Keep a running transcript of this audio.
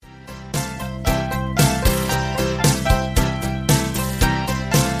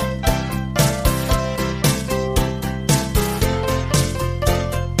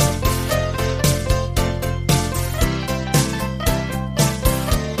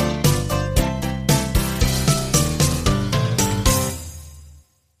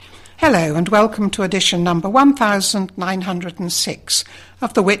Hello and welcome to edition number 1906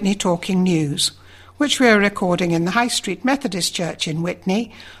 of the Witney Talking News, which we are recording in the High Street Methodist Church in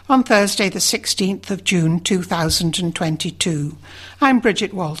Witney on Thursday the 16th of June 2022. I'm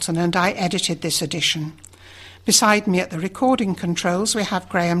Bridget Walton and I edited this edition. Beside me at the recording controls we have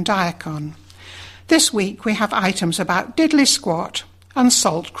Graham Diacon. This week we have items about Diddley Squat and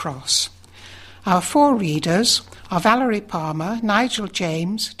Salt Cross. Our four readers are Valerie Palmer, Nigel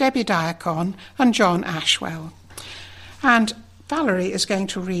James, Debbie Diacon and John Ashwell. And Valerie is going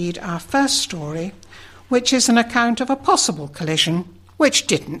to read our first story, which is an account of a possible collision which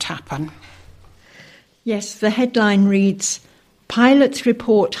didn't happen. Yes, the headline reads, Pilots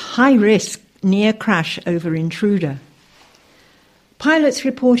report high risk near crash over intruder. Pilots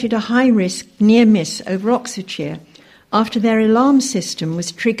reported a high risk near miss over Oxfordshire after their alarm system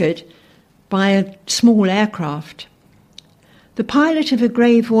was triggered by a small aircraft. The pilot of a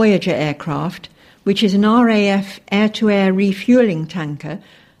Grey Voyager aircraft, which is an RAF air-to-air refuelling tanker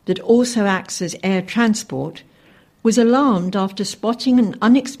that also acts as air transport, was alarmed after spotting an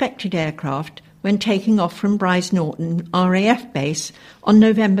unexpected aircraft when taking off from Brize Norton RAF base on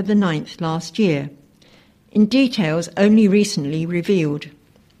November the 9th last year, in details only recently revealed.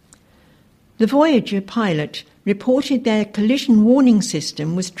 The Voyager pilot reported their collision warning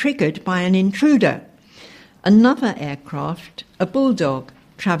system was triggered by an intruder, another aircraft, a Bulldog,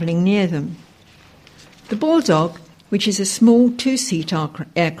 travelling near them. The Bulldog, which is a small two-seat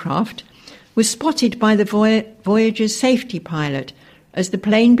aircraft, was spotted by the Voyager's safety pilot as the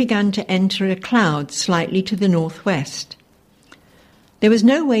plane began to enter a cloud slightly to the northwest. There was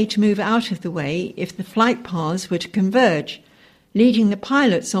no way to move out of the way if the flight paths were to converge, leading the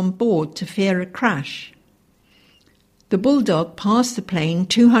pilots on board to fear a crash. The Bulldog passed the plane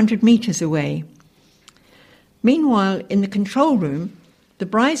 200 metres away. Meanwhile, in the control room, the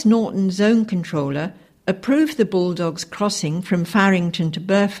Brize Norton zone controller approved the Bulldog's crossing from Farrington to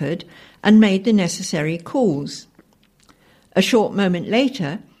Burford and made the necessary calls. A short moment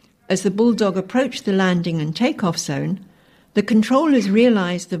later, as the Bulldog approached the landing and takeoff zone, the controllers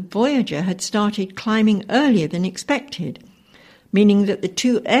realised the Voyager had started climbing earlier than expected, meaning that the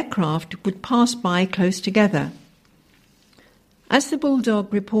two aircraft would pass by close together. As the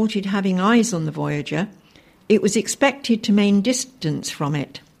Bulldog reported having eyes on the Voyager, it was expected to maintain distance from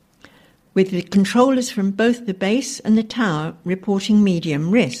it, with the controllers from both the base and the tower reporting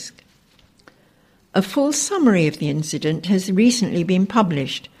medium risk. A full summary of the incident has recently been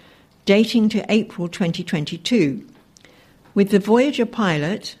published, dating to April 2022, with the Voyager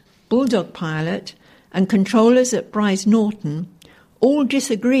pilot, Bulldog pilot, and controllers at Brize Norton all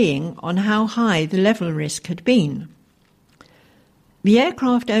disagreeing on how high the level risk had been. The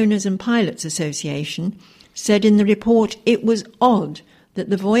Aircraft Owners and Pilots Association said in the report it was odd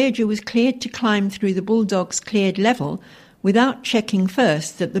that the Voyager was cleared to climb through the Bulldog's cleared level without checking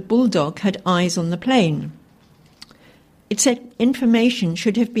first that the Bulldog had eyes on the plane. It said information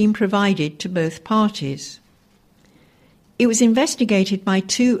should have been provided to both parties. It was investigated by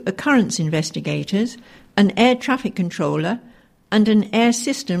two occurrence investigators, an air traffic controller and an air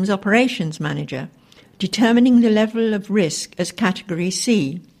systems operations manager, determining the level of risk as Category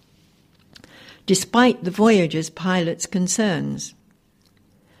C, despite the Voyager's pilot's concerns.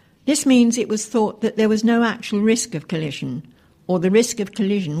 This means it was thought that there was no actual risk of collision, or the risk of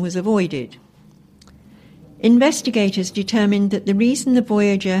collision was avoided. Investigators determined that the reason the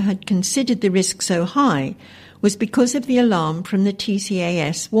Voyager had considered the risk so high was because of the alarm from the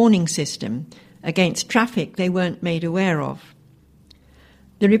TCAS warning system against traffic they weren't made aware of.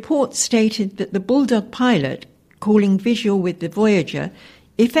 The report stated that the Bulldog pilot, calling visual with the Voyager,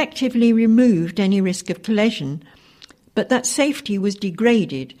 effectively removed any risk of collision, but that safety was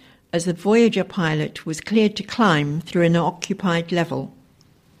degraded as the Voyager pilot was cleared to climb through an occupied level.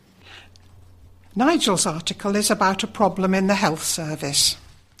 Nigel's article is about a problem in the health service.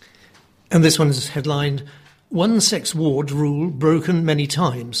 And this one is headlined, One Sex Ward Rule Broken Many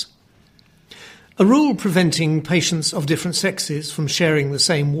Times. A rule preventing patients of different sexes from sharing the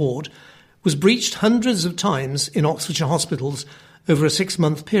same ward was breached hundreds of times in Oxfordshire hospitals over a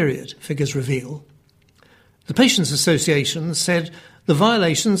 6-month period, figures reveal. The Patients' Association said the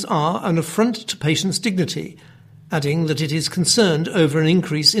violations are an affront to patients' dignity, adding that it is concerned over an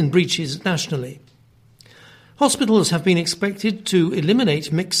increase in breaches nationally. Hospitals have been expected to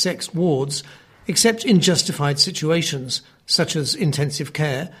eliminate mixed-sex wards except in justified situations, such as intensive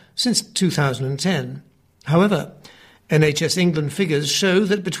care, since 2010. However, NHS England figures show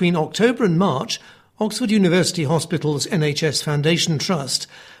that between October and March, Oxford University Hospital's NHS Foundation Trust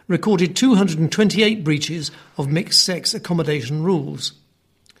recorded 228 breaches of mixed-sex accommodation rules.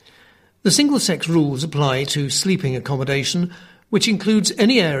 The single-sex rules apply to sleeping accommodation, which includes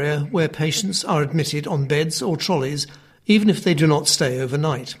any area where patients are admitted on beds or trolleys, even if they do not stay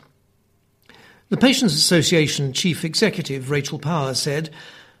overnight. The Patients Association Chief Executive, Rachel Power, said,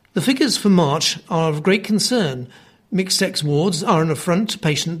 "The figures for March are of great concern. Mixed-sex wards are an affront to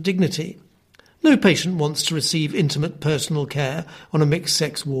patient dignity. No patient wants to receive intimate personal care on a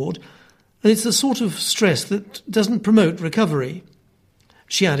mixed-sex ward, and it's the sort of stress that doesn't promote recovery."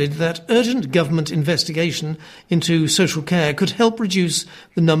 She added that urgent government investigation into social care could help reduce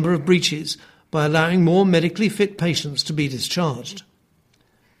the number of breaches by allowing more medically fit patients to be discharged.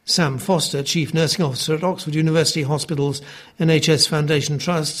 Sam Foster, Chief Nursing Officer at Oxford University Hospital's NHS Foundation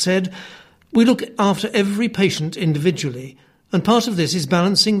Trust, said, "We look after every patient individually, and part of this is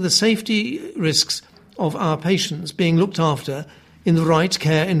balancing the safety risks of our patients being looked after in the right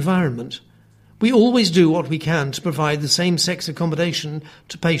care environment. We always do what we can to provide the same-sex accommodation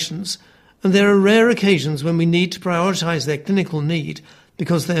to patients, and there are rare occasions when we need to prioritise their clinical need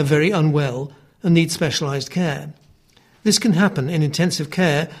because they are very unwell and need specialised care. This can happen in intensive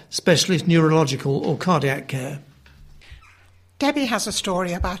care, specialist neurological or cardiac care." Debbie has a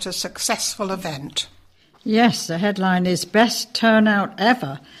story about a successful event. Yes, the headline is Best Turnout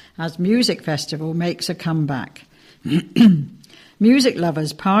Ever as Music Festival makes a comeback. Music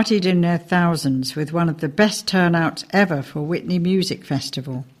lovers partied in their thousands with one of the best turnouts ever for Witney Music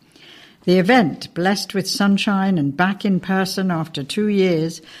Festival. The event, blessed with sunshine and back in person after 2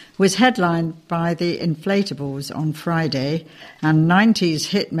 years, was headlined by the Inflatables on Friday and 90s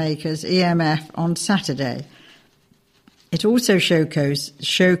hitmakers EMF on Saturday. It also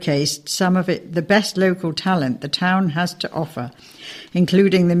showcased some of the best local talent the town has to offer,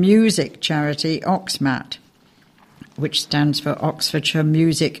 including the music charity Oxmat, which stands for Oxfordshire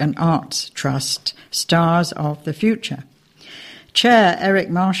Music and Arts Trust, Stars of the Future. Chair Eric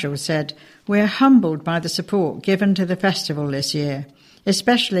Marshall said, "We're humbled by the support given to the festival this year,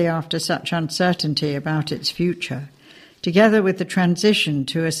 especially after such uncertainty about its future, together with the transition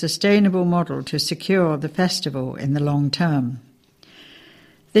to a sustainable model to secure the festival in the long term."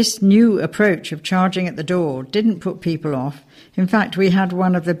 This new approach of charging at the door didn't put people off. In fact, we had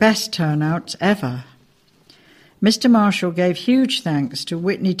one of the best turnouts ever. Mr. Marshall gave huge thanks to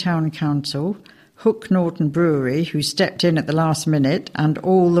Witney Town Council, Hook Norton Brewery, who stepped in at the last minute, and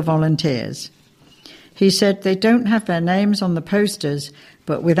all the volunteers. He said they don't have their names on the posters,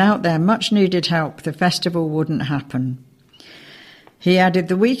 but without their much-needed help, the festival wouldn't happen. He added,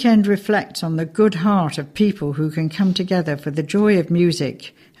 "The weekend reflects on the good heart of people who can come together for the joy of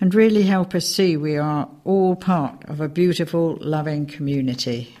music and really help us see we are all part of a beautiful, loving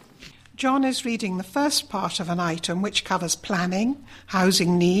community." John is reading the first part of an item which covers planning,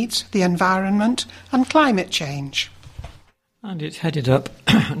 housing needs, the environment and climate change. And it's headed up,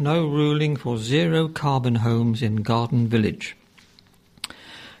 "No ruling for zero carbon homes in Garden Village."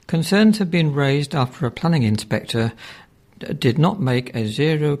 Concerns have been raised after a planning inspector did not make a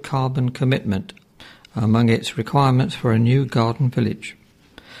zero carbon commitment among its requirements for a new garden village.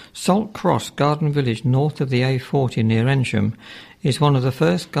 Salt Cross Garden Village north of the A40 near Ensham is one of the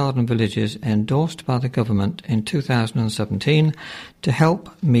first garden villages endorsed by the government in 2017 to help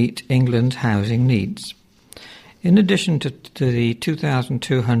meet England's housing needs. In addition to the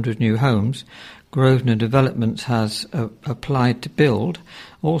 2,200 new homes Grosvenor Developments has applied to build,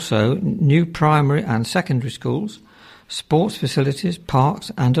 also new primary and secondary schools, sports facilities,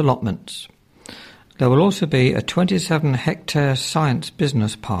 parks and allotments. There will also be a 27-hectare science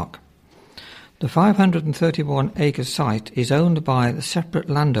business park. The 531-acre site is owned by the separate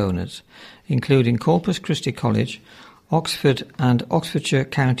landowners, including Corpus Christi College, Oxford and Oxfordshire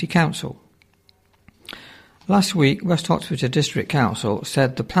County Council. Last week, West Oxfordshire District Council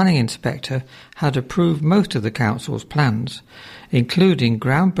said the planning inspector had approved most of the council's plans, including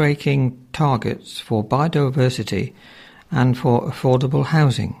groundbreaking targets for biodiversity and for affordable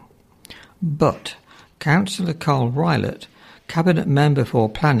housing. But Councillor Carl Rylott, Cabinet Member for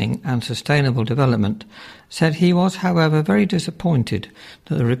Planning and Sustainable Development, said he was, however, very disappointed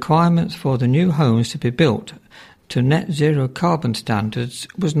that the requirements for the new homes to be built to net zero carbon standards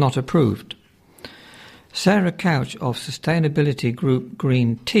was not approved. Sarah Couch of sustainability group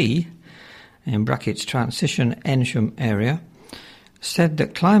Green Tea, in brackets Transition Ensham area, said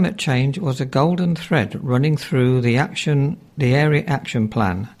that climate change was a golden thread running through the Area Action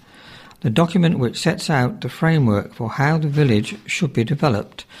Plan, the document which sets out the framework for how the village should be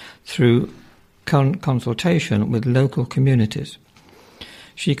developed through consultation with local communities.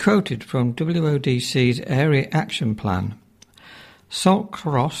 She quoted from WODC's Area Action Plan. Salt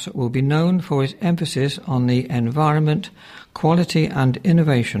Cross will be known for its emphasis on the environment, quality and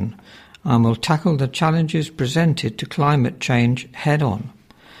innovation, and will tackle the challenges presented to climate change head-on,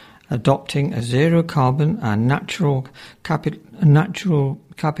 adopting a zero-carbon and natural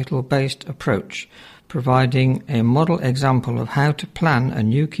capital-based approach, providing a model example of how to plan a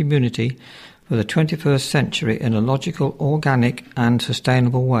new community for the 21st century in a logical, organic and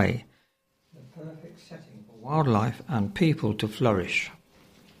sustainable way. The perfect setting for wildlife and people to flourish.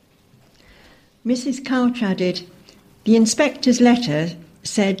 Mrs. Couch added, "The inspector's letter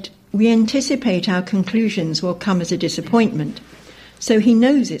said, 'We anticipate our conclusions will come as a disappointment,' so he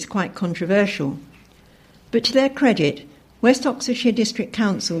knows it's quite controversial. But to their credit, West Oxfordshire District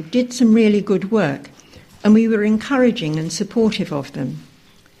Council did some really good work, and we were encouraging and supportive of them.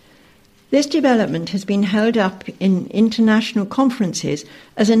 This development has been held up in international conferences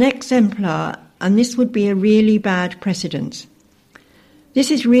as an exemplar, and this would be a really bad precedent. This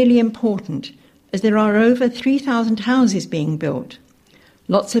is really important, as there are over 3,000 houses being built.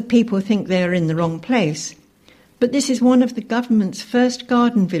 Lots of people think they are in the wrong place, but this is one of the government's first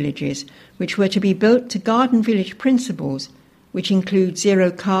garden villages, which were to be built to garden village principles, which include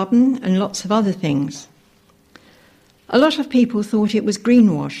zero carbon and lots of other things. A lot of people thought it was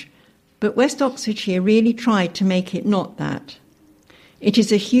greenwash, but West Oxfordshire really tried to make it not that. It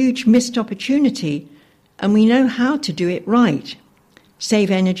is a huge missed opportunity, and we know how to do it right.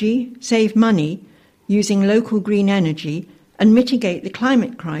 Save energy, save money, using local green energy, and mitigate the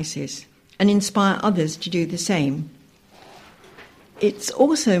climate crisis, and inspire others to do the same. It's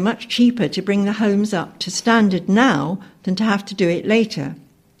also much cheaper to bring the homes up to standard now than to have to do it later.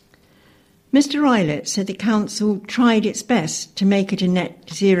 Mr. Eilert said the council tried its best to make it a net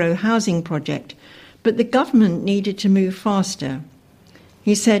zero housing project, but the government needed to move faster.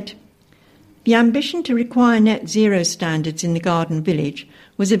 He said, "The ambition to require net zero standards in the garden village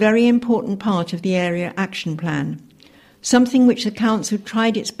was a very important part of the area action plan, something which the council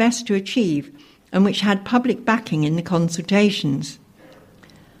tried its best to achieve and which had public backing in the consultations.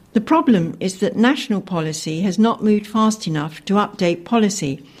 The problem is that national policy has not moved fast enough to update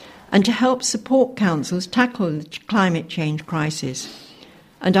policy and to help support councils tackle the climate change crisis,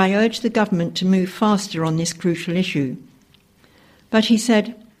 and I urge the government to move faster on this crucial issue." But he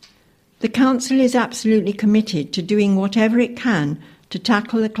said, "The council is absolutely committed to doing whatever it can to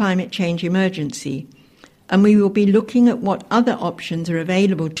tackle the climate change emergency, and we will be looking at what other options are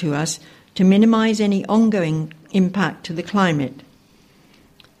available to us to minimise any ongoing impact to the climate."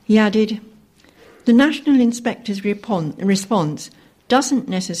 He added, "The National Inspector's response doesn't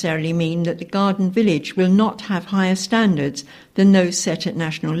necessarily mean that the garden village will not have higher standards than those set at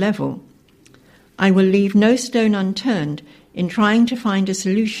national level. I will leave no stone unturned in trying to find a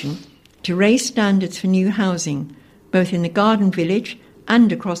solution to raise standards for new housing, both in the garden village and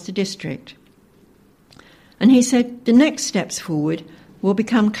across the district." And he said the next steps forward will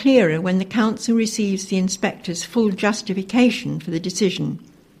become clearer when the council receives the inspector's full justification for the decision.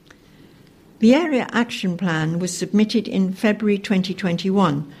 The Area Action Plan was submitted in February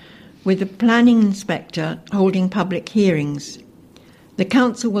 2021, with the planning inspector holding public hearings. The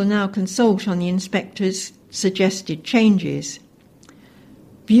council will now consult on the inspector's suggested changes.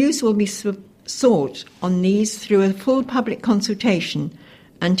 Views will be sought on these through a full public consultation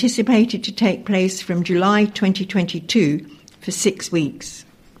anticipated to take place from July 2022 for 6 weeks.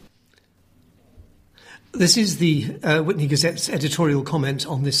 This is the Witney Gazette's editorial comment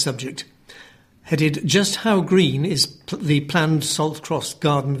on this subject, headed "Just How Green is the Planned Saltcross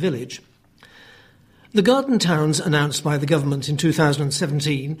Garden Village?" The garden towns announced by the government in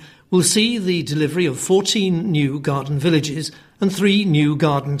 2017 will see the delivery of 14 new garden villages and 3 new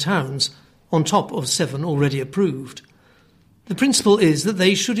garden towns, on top of 7 already approved. The principle is that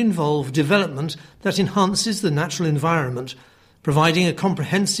they should involve development that enhances the natural environment, providing a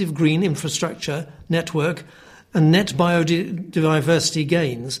comprehensive green infrastructure network and net biodiversity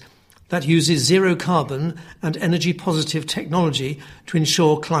gains that uses zero carbon and energy-positive technology to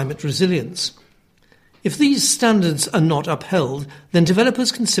ensure climate resilience. If these standards are not upheld, then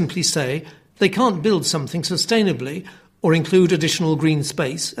developers can simply say they can't build something sustainably or include additional green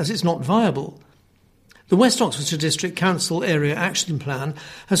space as it's not viable. The West Oxfordshire District Council Area Action Plan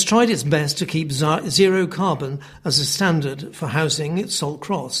has tried its best to keep zero carbon as a standard for housing at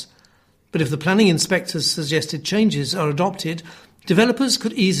Saltcross. But if the planning inspector's suggested changes are adopted, developers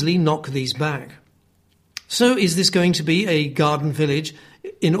could easily knock these back. So is this going to be a garden village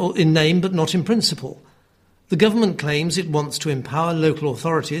in name but not in principle? The government claims it wants to empower local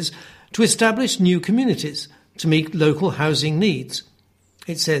authorities to establish new communities to meet local housing needs.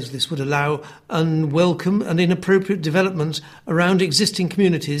 It says this would allow unwelcome and inappropriate development around existing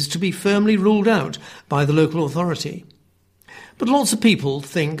communities to be firmly ruled out by the local authority. But lots of people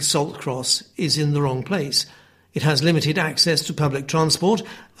think Salt Cross is in the wrong place. It has limited access to public transport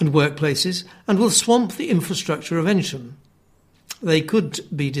and workplaces and will swamp the infrastructure of Ensham. They could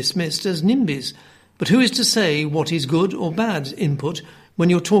be dismissed as NIMBYs, but who is to say what is good or bad input when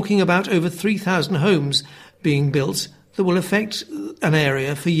you're talking about over 3,000 homes being built that will affect an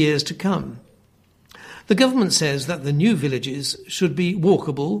area for years to come? The government says that the new villages should be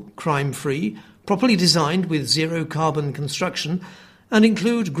walkable, crime-free, properly designed with zero-carbon construction, and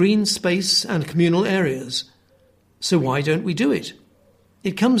include green space and communal areas. So why don't we do it?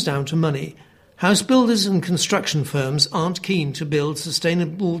 It comes down to money. House builders and construction firms aren't keen to build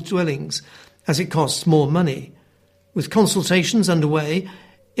sustainable dwellings, as it costs more money. With consultations underway,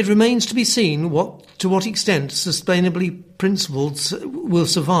 it remains to be seen to what extent sustainably principles will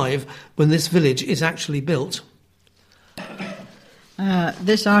survive when this village is actually built.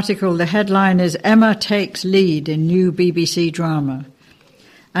 This article, the headline is Emma Takes Lead in New BBC Drama.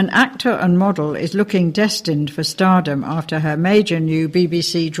 An actor and model is looking destined for stardom after her major new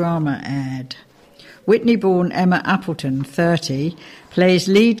BBC drama aired. Whitney-born Emma Appleton, 30, plays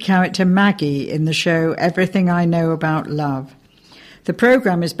lead character Maggie in the show Everything I Know About Love. The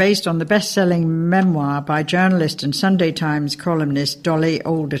programme is based on the best-selling memoir by journalist and Sunday Times columnist Dolly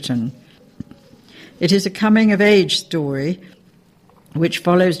Alderton. It is a coming-of-age story which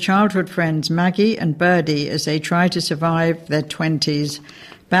follows childhood friends Maggie and Birdie as they try to survive their 20s,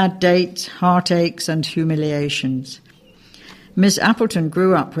 bad dates, heartaches and humiliations. Miss Appleton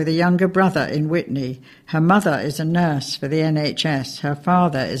grew up with a younger brother in Witney. Her mother is a nurse for the NHS. Her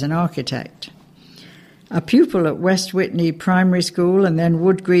father is an architect. A pupil at West Witney Primary School and then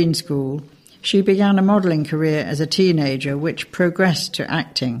Wood Green School, she began a modelling career as a teenager which progressed to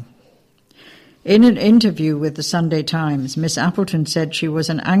acting. In an interview with the Sunday Times, Miss Appleton said she was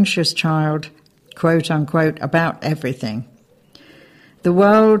an anxious child, quote-unquote, about everything. The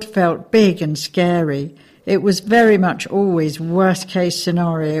world felt big and scary. It was very much always worst-case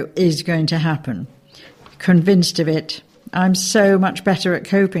scenario is going to happen. Convinced of it, I'm so much better at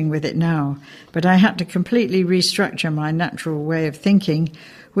coping with it now, but I had to completely restructure my natural way of thinking,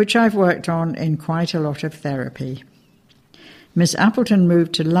 which I've worked on in quite a lot of therapy. Miss Appleton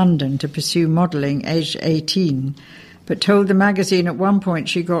moved to London to pursue modelling aged 18, but told the magazine at one point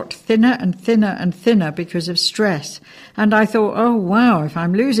she got thinner and thinner and thinner because of stress. And I thought, oh wow, if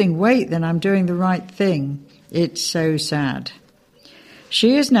I'm losing weight, then I'm doing the right thing. It's so sad.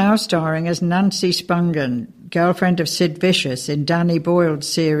 She is now starring as Nancy Spungen, girlfriend of Sid Vicious in Danny Boyle's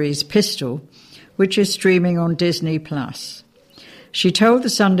series Pistol, which is streaming on Disney+. She told the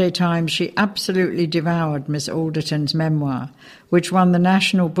Sunday Times she absolutely devoured Miss Alderton's memoir, which won the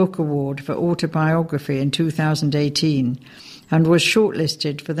National Book Award for Autobiography in 2018 and was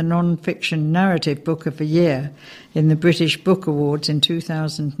shortlisted for the Non-Fiction Narrative Book of the Year in the British Book Awards in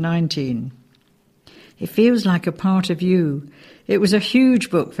 2019. It feels like a part of you. It was a huge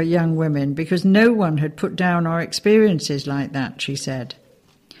book for young women because no one had put down our experiences like that, she said.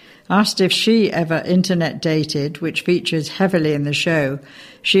 Asked if she ever internet dated, which features heavily in the show,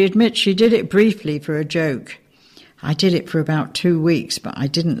 she admits she did it briefly for a joke. I did it for about 2 weeks, but I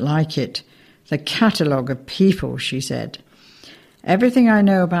didn't like it. The catalogue of people, she said. Everything I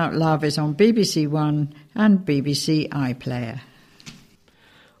Know About Love is on BBC One and BBC iPlayer.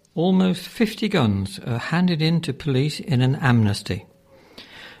 Almost 50 guns are handed in to police in an amnesty.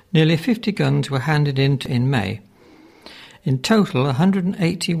 Nearly 50 guns were handed in May. In total,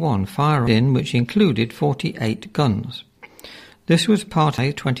 181 firearms which included 48 guns. This was part of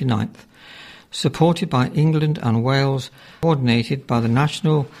May 29th, supported by England and Wales, coordinated by the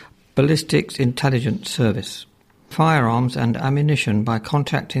National Ballistics Intelligence Service. Firearms and ammunition by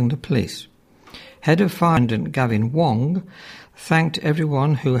contacting the police. Head of Fire Commandant Gavin Wong thanked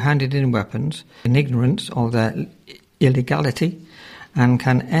everyone who handed in weapons in ignorance of their illegality and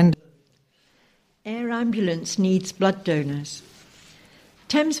can end. Air Ambulance needs blood donors.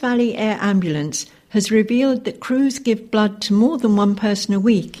 Thames Valley Air Ambulance has revealed that crews give blood to more than one person a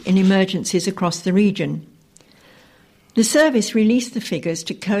week in emergencies across the region. The service released the figures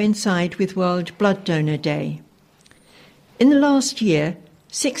to coincide with World Blood Donor Day. In the last year,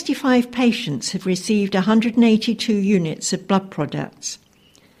 65 patients have received 182 units of blood products.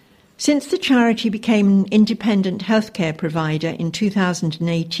 Since the charity became an independent healthcare provider in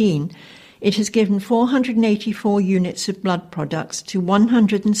 2018, it has given 484 units of blood products to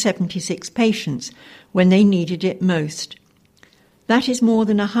 176 patients when they needed it most. That is more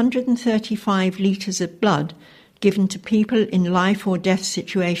than 135 litres of blood given to people in life or death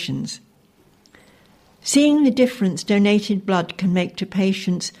situations. Seeing the difference donated blood can make to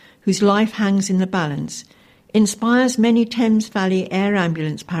patients whose life hangs in the balance inspires many Thames Valley Air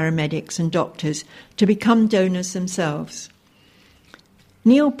Ambulance paramedics and doctors to become donors themselves.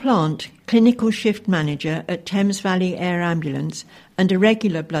 Neil Plant, clinical shift manager at Thames Valley Air Ambulance and a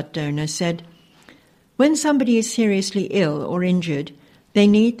regular blood donor, said, "When somebody is seriously ill or injured, they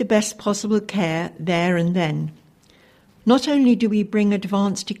need the best possible care there and then. Not only do we bring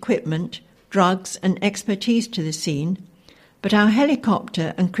advanced equipment, drugs and expertise to the scene, but our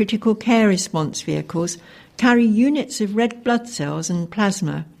helicopter and critical care response vehicles carry units of red blood cells and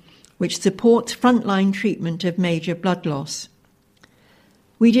plasma, which supports frontline treatment of major blood loss.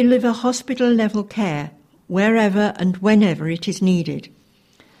 We deliver hospital-level care wherever and whenever it is needed.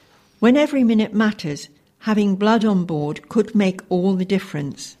 When every minute matters, having blood on board could make all the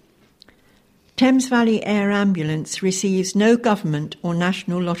difference. Thames Valley Air Ambulance receives no government or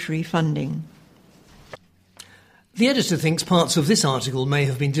national lottery funding." The editor thinks parts of this article may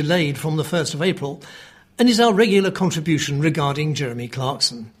have been delayed from the 1st of April and is our regular contribution regarding Jeremy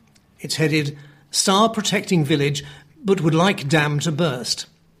Clarkson. It's headed, "Star Protecting Village, but would like dam to burst."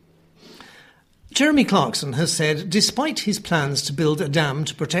 Jeremy Clarkson has said despite his plans to build a dam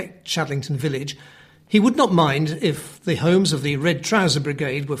to protect Shadlington Village, he would not mind if the homes of the Red Trouser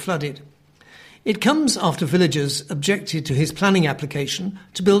Brigade were flooded. It comes after villagers objected to his planning application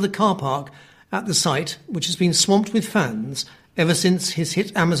to build a car park at the site, which has been swamped with fans ever since his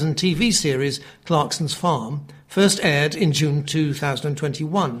hit Amazon TV series Clarkson's Farm first aired in June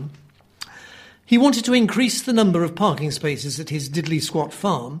 2021. He wanted to increase the number of parking spaces at his diddly squat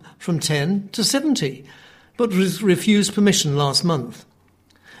farm from 10 to 70, but refused permission last month.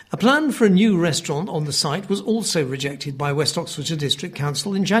 A plan for a new restaurant on the site was also rejected by West Oxfordshire District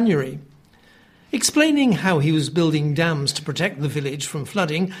Council in January. Explaining how he was building dams to protect the village from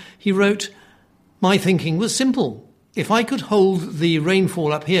flooding, he wrote, "My thinking was simple. If I could hold the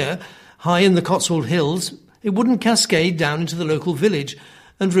rainfall up here, high in the Cotswold Hills, it wouldn't cascade down into the local village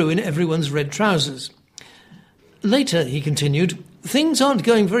and ruin everyone's red trousers." Later, he continued, "Things aren't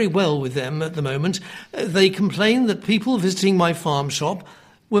going very well with them at the moment. They complain that people visiting my farm shop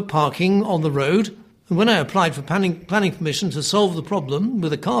were parking on the road, and when I applied for planning permission to solve the problem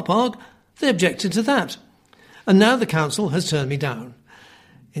with a car park, they objected to that. And now the council has turned me down.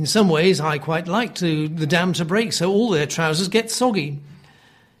 In some ways, I quite like the dam to break so all their trousers get soggy."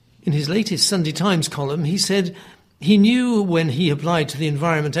 In his latest Sunday Times column, he said he knew when he applied to the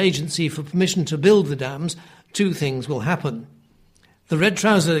Environment Agency for permission to build the dams, two things will happen. The red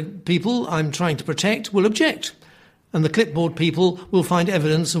trouser people I'm trying to protect will object, and the clipboard people will find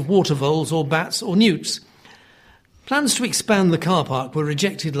evidence of water voles or bats or newts. Plans to expand the car park were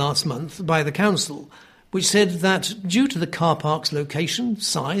rejected last month by the council, which said that due to the car park's location,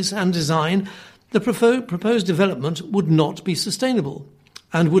 size and design, the proposed development would not be sustainable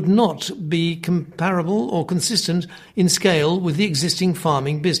and would not be comparable or consistent in scale with the existing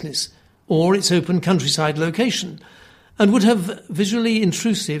farming business or its open countryside location, and would have visually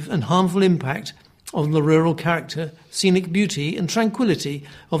intrusive and harmful impact on the rural character, scenic beauty and tranquillity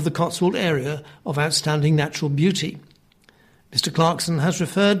of the Cotswold area of outstanding natural beauty. Mr. Clarkson has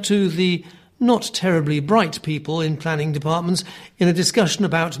referred to the not terribly bright people in planning departments in a discussion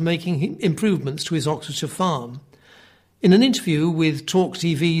about making improvements to his Oxfordshire farm. In an interview with Talk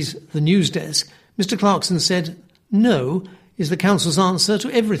TV's The News Desk, Mr. Clarkson said, "No is the council's answer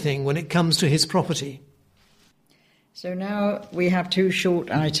to everything when it comes to his property." So now we have two short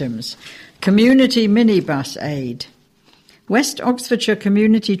items. Community minibus aid. West Oxfordshire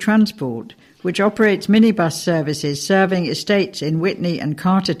Community Transport, which operates minibus services serving estates in Witney and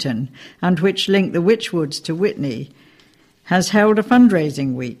Carterton, and which link the Witchwoods to Witney, has held a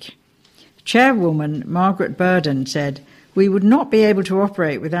fundraising week. Chairwoman Margaret Burden said, "We would not be able to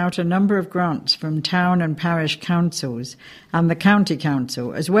operate without a number of grants from town and parish councils and the county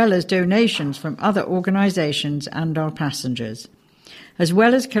council, as well as donations from other organisations and our passengers. As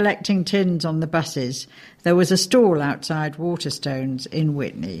well as collecting tins on the buses, there was a stall outside Waterstones in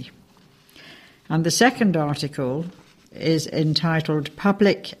Witney." And the second article is entitled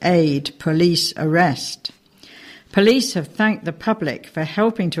Public Aid Police Arrest. Police have thanked the public for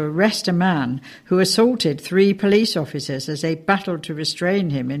helping to arrest a man who assaulted 3 police officers as they battled to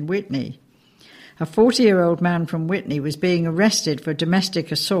restrain him in Witney. A 40-year-old man from Witney was being arrested for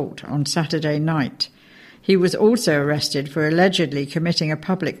domestic assault on Saturday night. He was also arrested for allegedly committing a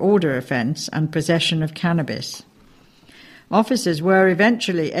public order offence and possession of cannabis. Officers were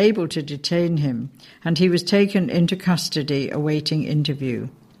eventually able to detain him, and he was taken into custody awaiting interview.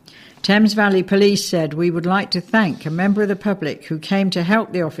 Thames Valley Police said, "We would like to thank a member of the public who came to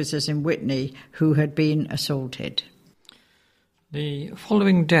help the officers in Witney who had been assaulted." The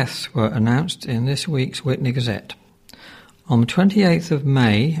following deaths were announced in this week's Witney Gazette. On the 28th of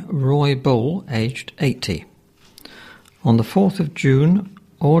May, Roy Bull, aged 80. On the 4th of June,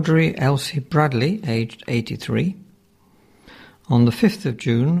 Audrey Elsie Bradley, aged 83. On the 5th of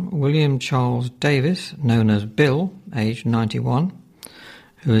June, William Charles Davis, known as Bill, aged 91,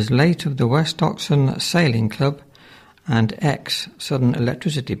 who is late of the West Oxon Sailing Club and ex-Southern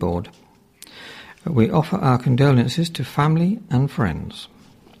Electricity Board. We offer our condolences to family and friends.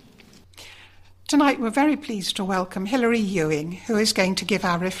 Tonight we're very pleased to welcome Hilary Ewing, who is going to give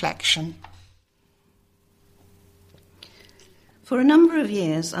our reflection. For a number of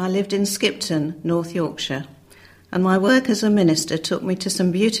years I lived in Skipton, North Yorkshire, and my work as a minister took me to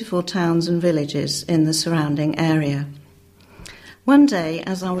some beautiful towns and villages in the surrounding area. One day,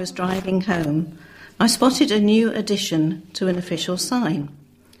 as I was driving home, I spotted a new addition to an official sign.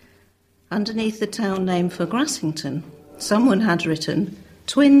 Underneath the town name for Grassington, someone had written,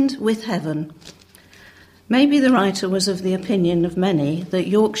 "Twinned with Heaven." Maybe the writer was of the opinion of many that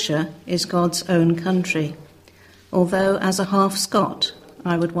Yorkshire is God's own country, although as a half Scot,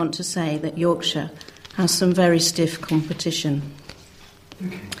 I would want to say that Yorkshire has some very stiff competition.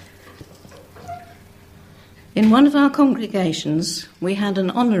 In one of our congregations, we had an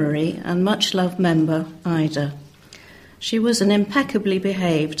honorary and much-loved member, Ida. She was an impeccably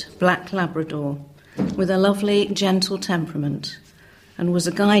behaved black Labrador with a lovely, gentle temperament and was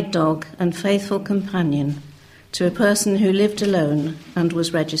a guide dog and faithful companion to a person who lived alone and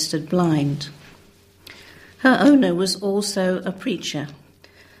was registered blind. Her owner was also a preacher,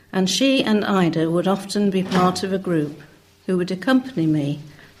 and she and Ida would often be part of a group who would accompany me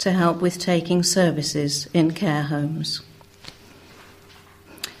to help with taking services in care homes.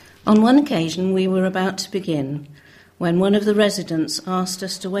 On one occasion, we were about to begin when one of the residents asked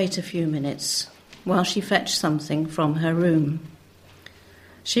us to wait a few minutes while she fetched something from her room.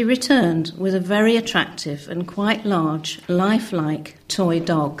 She returned with a very attractive and quite large, lifelike toy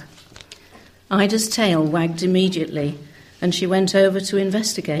dog. Ida's tail wagged immediately, and she went over to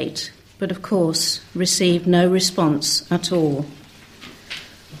investigate, but of course received no response at all.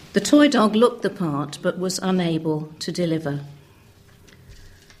 The toy dog looked the part, but was unable to deliver.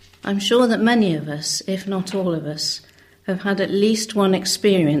 I'm sure that many of us, if not all of us, have had at least one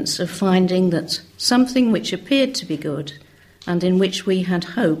experience of finding that something which appeared to be good and in which we had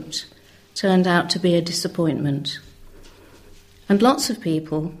hoped turned out to be a disappointment. And lots of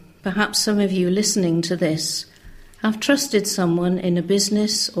people, perhaps some of you listening to this, have trusted someone in a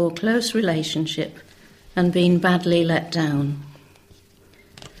business or close relationship and been badly let down.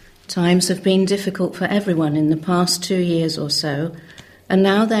 Times have been difficult for everyone in the past 2 years or so, and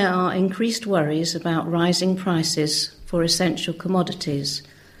now there are increased worries about rising prices for essential commodities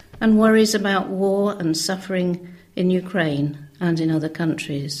and worries about war and suffering in Ukraine and in other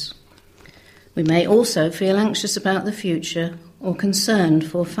countries. We may also feel anxious about the future or concerned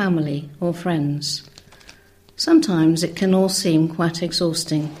for family or friends. Sometimes it can all seem quite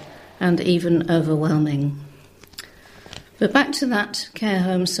exhausting and even overwhelming. But back to that care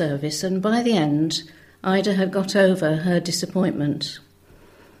home service, and by the end, Ida had got over her disappointment.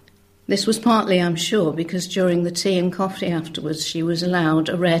 This was partly, I'm sure, because during the tea and coffee afterwards she was allowed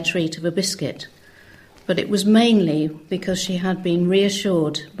a rare treat of a biscuit, but it was mainly because she had been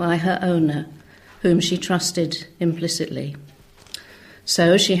reassured by her owner, whom she trusted implicitly.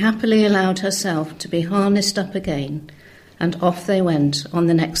 So she happily allowed herself to be harnessed up again, and off they went on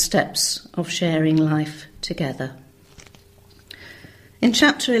the next steps of sharing life together. In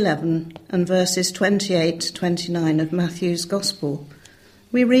chapter 11 and verses 28 to 29 of Matthew's Gospel,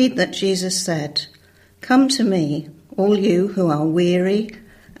 we read that Jesus said, "Come to me, all you who are weary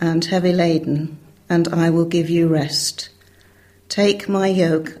and heavy laden, and I will give you rest. Take my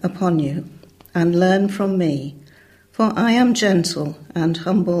yoke upon you and learn from me, for I am gentle and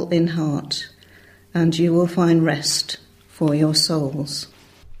humble in heart, and you will find rest for your souls."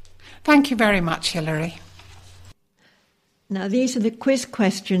 Thank you very much, Hilary. Now, these are the quiz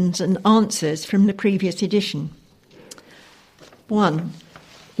questions and answers from the previous edition. 1.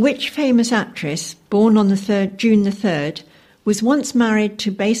 Which famous actress, born on June the 3rd, was once married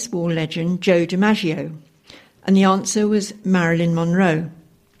to baseball legend Joe DiMaggio? And the answer was Marilyn Monroe.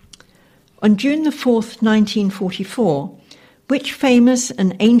 On June the 4th, 1944, which famous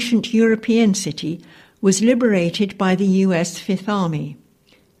and ancient European city was liberated by the US Fifth Army?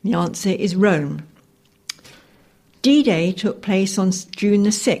 The answer is Rome. D-Day took place on June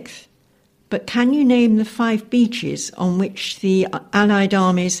the 6th, but can you name the 5 beaches on which the Allied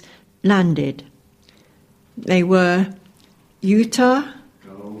armies landed? They were Utah,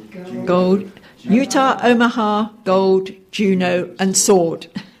 Gold, Utah, Omaha, Gold, Juno and Sword.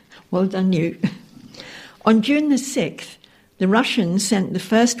 Well done you. On June the 6th, the Russians sent the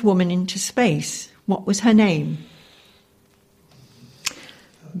first woman into space. What was her name?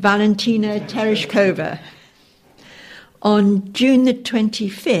 Valentina Tereshkova. On June the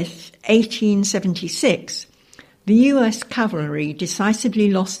 25th, 1876, the US cavalry decisively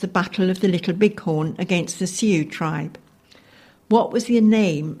lost the Battle of the Little Bighorn against the Sioux tribe. What was the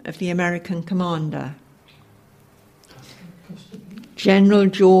name of the American commander? General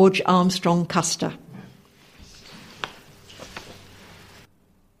George Armstrong Custer.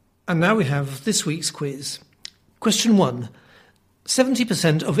 And now we have this week's quiz. Question 1.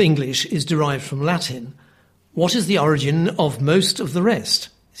 70% of English is derived from Latin. What is the origin of most of the rest?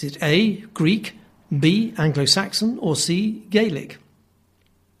 Is it A, Greek, B, Anglo-Saxon, or C, Gaelic?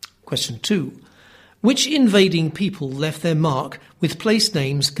 Question 2. Which invading people left their mark with place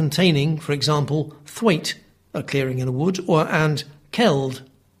names containing, for example, Thwaite, a clearing in a wood, and Keld,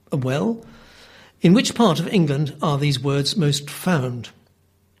 a well? In which part of England are these words most found?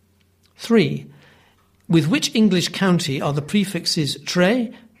 3. With which English county are the prefixes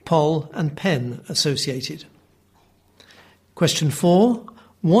tre, pol and pen associated? Question 4.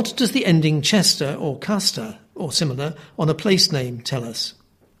 What does the ending Chester or Custer or similar on a place name tell us?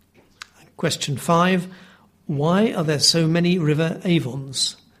 Question 5. Why are there so many River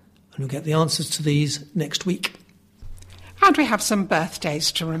Avons? And we'll get the answers to these next week. And we have some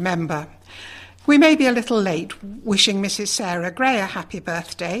birthdays to remember. We may be a little late wishing Mrs. Sarah Gray a happy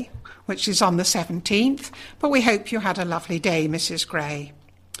birthday, which is on the 17th, but we hope you had a lovely day, Mrs. Gray.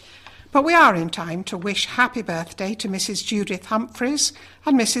 But we are in time to wish happy birthday to Mrs. Judith Humphreys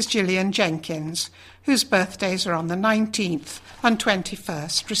and Mrs. Gillian Jenkins, whose birthdays are on the 19th and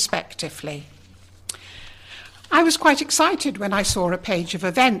 21st, respectively. I was quite excited when I saw a page of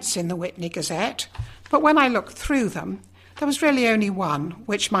events in the Witney Gazette, but when I looked through them, there was really only one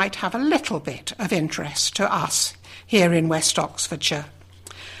which might have a little bit of interest to us here in West Oxfordshire.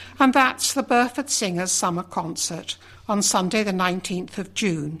 And that's the Burford Singers Summer Concert on Sunday the 19th of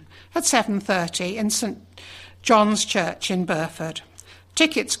June at 7:30 in St John's Church in Burford.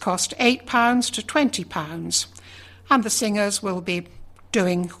 Tickets cost £8 to £20, and the singers will be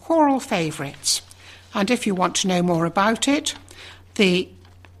doing choral favourites. And if you want to know more about it, the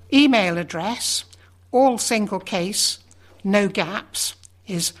email address, all single case, no gaps,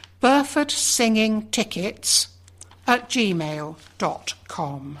 is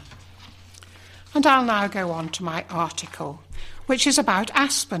burfordsingingtickets@gmail.com. And I'll now go on to my article, which is about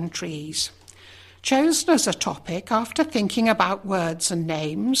aspen trees, chosen as a topic after thinking about words and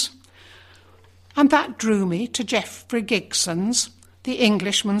names, and that drew me to Geoffrey Gigson's The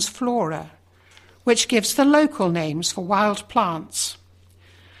Englishman's Flora, which gives the local names for wild plants.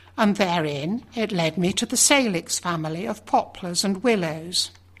 And therein it led me to the Salix family of poplars and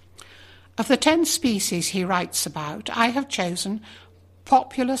willows. Of the 10 species he writes about, I have chosen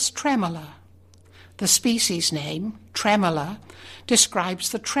Populus tremula. The species name, tremula, describes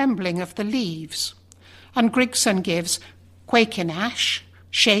the trembling of the leaves, and Grigson gives quaking ash,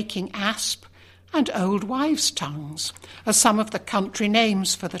 shaking asp, and old wives' tongues as some of the country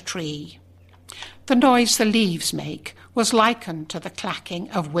names for the tree. The noise the leaves make was likened to the clacking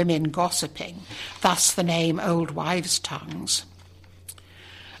of women gossiping, thus the name old wives' tongues.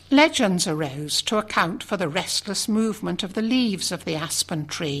 Legends arose to account for the restless movement of the leaves of the aspen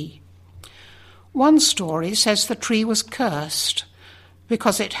tree. One story says the tree was cursed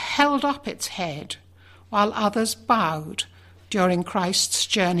because it held up its head while others bowed during Christ's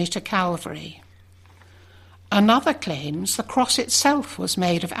journey to Calvary. Another claims the cross itself was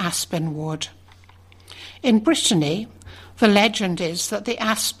made of aspen wood. In Brittany, the legend is that the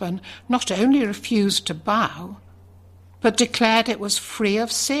aspen not only refused to bow, but declared it was free of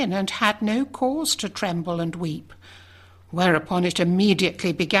sin and had no cause to tremble and weep, whereupon it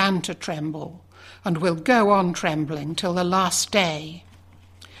immediately began to tremble, and will go on trembling till the last day.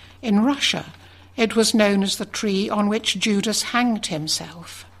 In Russia, it was known as the tree on which Judas hanged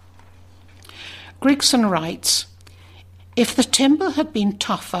himself. Grigson writes, if the timber had been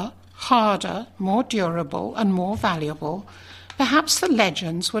tougher, harder, more durable, and more valuable, perhaps the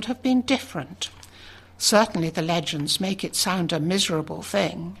legends would have been different. Certainly the legends make it sound a miserable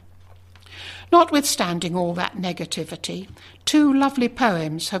thing. Notwithstanding all that negativity, 2 lovely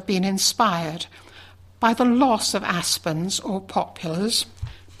poems have been inspired by the loss of aspens or poplars.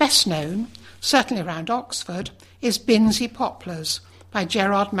 Best known, certainly around Oxford, is Binsey Poplars by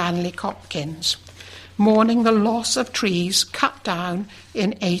Gerard Manley Hopkins, mourning the loss of trees cut down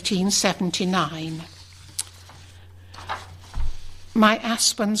in 1879. My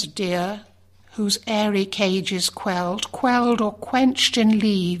aspens dear, whose airy cages quelled or quenched in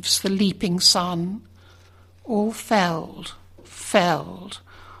leaves the leaping sun, all felled,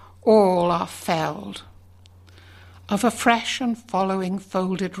 all are felled. Of a fresh and following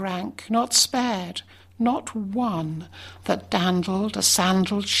folded rank, not spared, not one that dandled a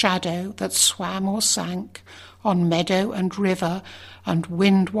sandaled shadow that swam or sank on meadow and river and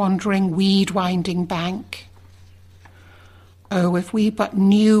wind-wandering, weed-winding bank. Oh, if we but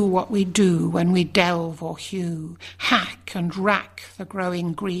knew what we do when we delve or hew, hack and rack the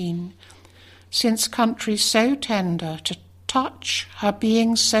growing green, since country so tender to touch her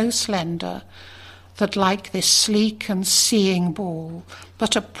being so slender, that like this sleek and seeing ball,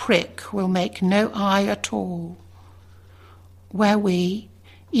 but a prick will make no eye at all. Where we,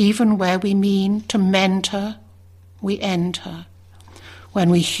 even where we mean to mend her, we end her, when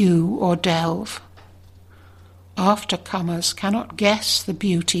we hew or delve. Aftercomers cannot guess the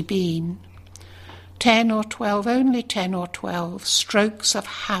beauty been. 10 or 12, only 10 or 12 strokes of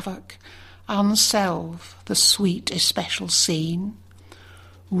havoc unselve the sweet especial scene.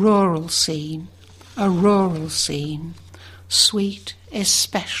 Rural scene, a rural scene, sweet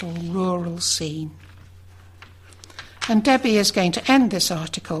especial rural scene. And Debbie is going to end this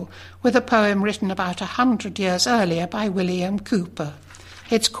article with a poem written about 100 years earlier by William Cowper.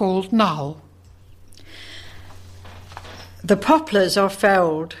 It's called Null. The poplars are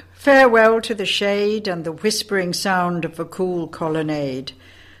felled. Farewell to the shade and the whispering sound of the cool colonnade.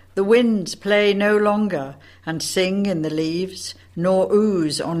 The winds play no longer and sing in the leaves, nor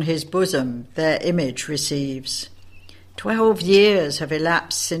ooze on his bosom their image receives. 12 years have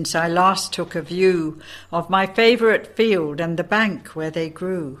elapsed since I last took a view of my favourite field and the bank where they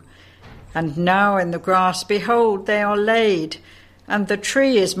grew. And now in the grass, behold, they are laid, and the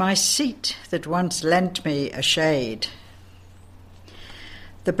tree is my seat that once lent me a shade.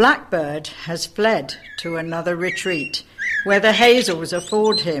 The blackbird has fled to another retreat, where the hazels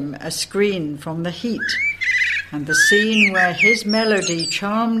afford him a screen from the heat, and the scene where his melody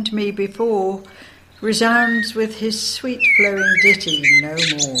charmed me before resounds with his sweet-flowing ditty no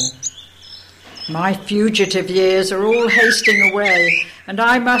more. My fugitive years are all hasting away, and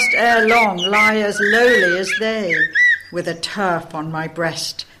I must ere long lie as lowly as they, with a turf on my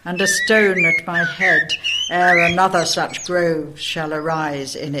breast and a stone at my head, ere another such grove shall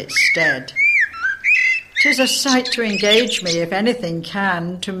arise in its stead. 'Tis a sight to engage me, if anything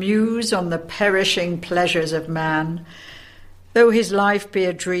can, to muse on the perishing pleasures of man. Though his life be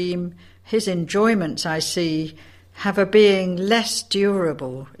a dream, his enjoyments, I see, have a being less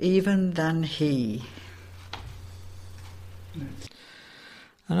durable even than he. And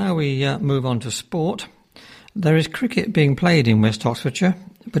now we move on to sport. There is cricket being played in West Oxfordshire,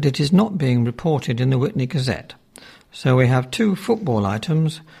 but it is not being reported in the Witney Gazette. So we have two football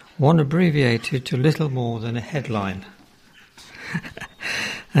items, one abbreviated to little more than a headline.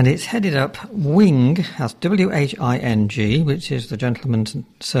 And it's headed up Wing, that's W-H-I-N-G, which is the gentleman's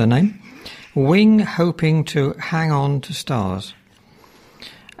surname. Wing hoping to hang on to stars.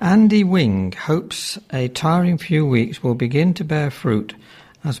 Andy Wing hopes a tiring few weeks will begin to bear fruit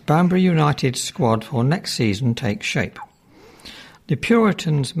as Banbury United's squad for next season takes shape. The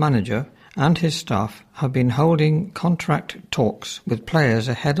Puritans manager and his staff have been holding contract talks with players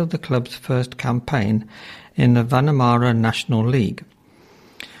ahead of the club's first campaign in the Vanamara National League.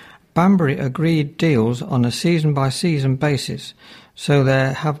 Banbury agreed deals on a season-by-season basis, so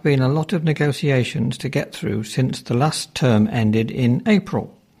there have been a lot of negotiations to get through since the last term ended in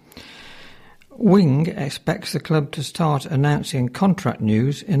April. Wing expects the club to start announcing contract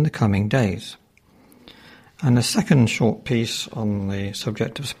news in the coming days. And a second short piece on the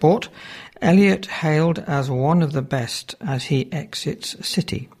subject of sport, Elliot hailed as one of the best as he exits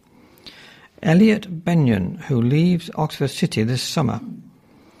City. Elliot Benyon, who leaves Oxford City this summer.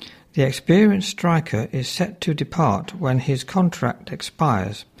 The experienced striker is set to depart when his contract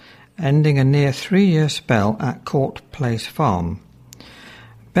expires, ending a near 3-year spell at Court Place Farm.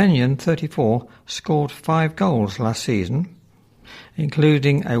 Benyon, 34, scored 5 goals last season,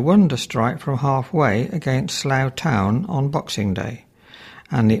 including a wonder strike from halfway against Slough Town on Boxing Day,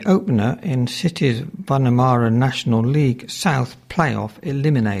 and the opener in City's Vanamara National League South playoff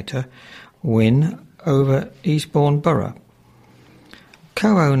eliminator win over Eastbourne Borough.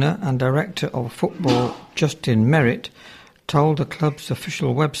 Co-owner and director of football Justin Merritt told the club's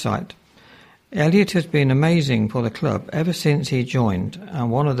official website, "Elliot has been amazing for the club ever since he joined and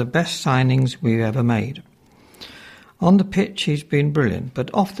one of the best signings we've ever made. On the pitch he's been brilliant,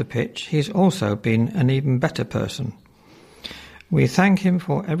 but off the pitch he's also been an even better person. We thank him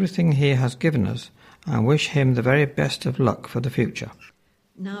for everything he has given us and wish him the very best of luck for the future."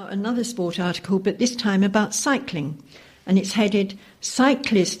 Now another sport article, but this time about cycling, and it's headed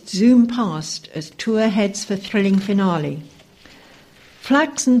 "Cyclists Zoom Past as Tour Heads for Thrilling Finale."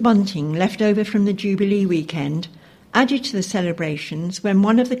 Flags and bunting left over from the Jubilee weekend added to the celebrations when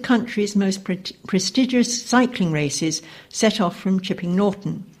one of the country's most prestigious cycling races set off from Chipping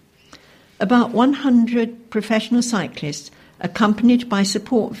Norton. About 100 professional cyclists, accompanied by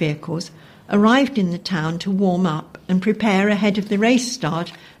support vehicles, arrived in the town to warm up and prepare ahead of the race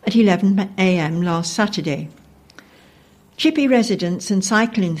start at 11 a.m. last Saturday. Chippy residents and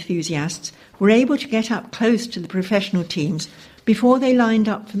cycle enthusiasts were able to get up close to the professional teams before they lined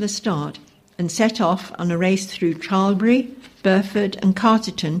up for the start and set off on a race through Charlbury, Burford and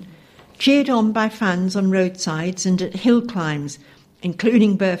Carterton, cheered on by fans on roadsides and at hill climbs,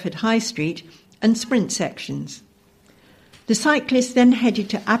 including Burford High Street and sprint sections. The cyclists then headed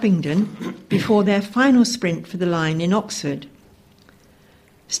to Abingdon before their final sprint for the line in Oxford.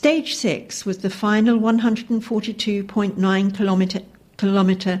 Stage 6 was the final 142.9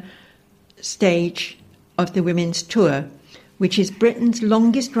 kilometre stage of the Women's Tour, which is Britain's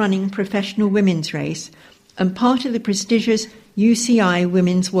longest-running professional women's race and part of the prestigious UCI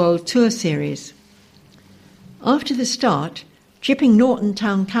Women's World Tour Series. After the start, Chipping Norton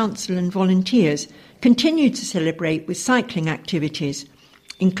Town Council and volunteers continued to celebrate with cycling activities,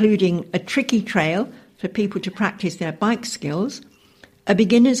 including a tricky trail for people to practice their bike skills, a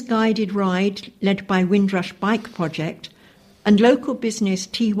beginner's guided ride led by Windrush Bike Project, and local business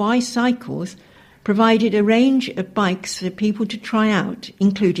TY Cycles provided a range of bikes for people to try out,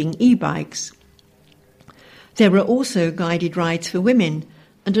 including e-bikes. There were also guided rides for women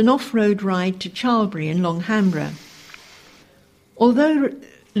and an off-road ride to Charlbury and Longhambra. Although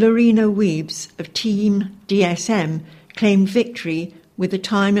Lorena Weebs of Team DSM claimed victory with a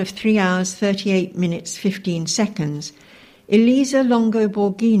time of 3 hours 38 minutes 15 seconds, Elisa Longo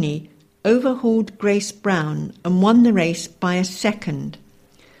Borghini overhauled Grace Brown and won the race by a second.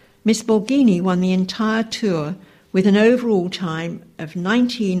 Miss Borghini won the entire tour with an overall time of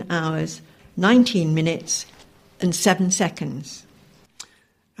 19 hours, 19 minutes and 7 seconds.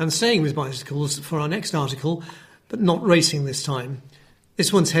 And staying with bicycles for our next article, but not racing this time.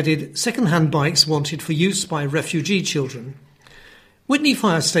 This one's headed "Second-hand Bikes Wanted for Use by Refugee Children." Witney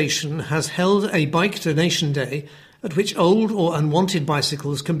Fire Station has held a bike donation day at which old or unwanted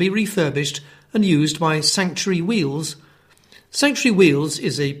bicycles can be refurbished and used by Sanctuary Wheels. Sanctuary Wheels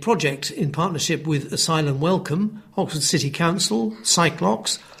is a project in partnership with Asylum Welcome, Oxford City Council,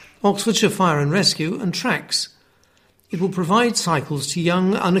 Cyclox, Oxfordshire Fire and Rescue and Trax. It will provide cycles to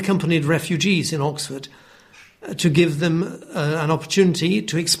young unaccompanied refugees in Oxford to give them an opportunity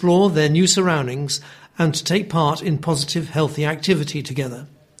to explore their new surroundings and to take part in positive, healthy activity together.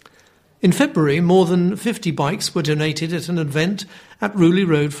 In February, more than 50 bikes were donated at an event at Rewley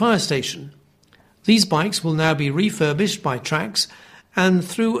Road Fire Station. These bikes will now be refurbished by Trax, and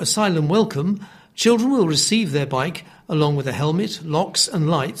through Asylum Welcome, children will receive their bike along with a helmet, locks and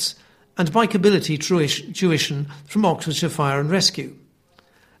lights, and bikeability tuition from Oxfordshire Fire and Rescue.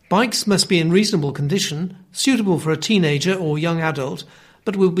 Bikes must be in reasonable condition, suitable for a teenager or young adult,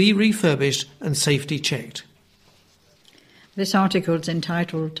 but will be refurbished and safety checked. This article is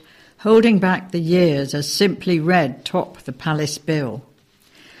entitled "Holding Back the Years as Simply Red Top the Palace Bill."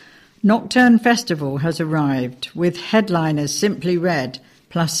 Nocturne Festival has arrived with headliners Simply Red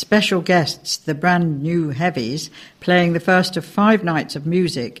plus special guests, the brand new Heavies, playing the first of 5 nights of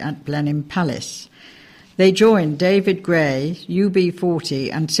music at Blenheim Palace. They joined David Gray,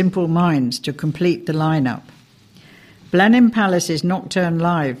 UB40 and Simple Minds to complete the lineup. Blenheim Palace's Nocturne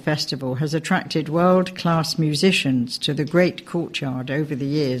Live Festival has attracted world-class musicians to the Great Courtyard over the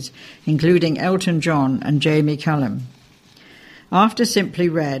years, including Elton John and Jamie Cullum. After Simply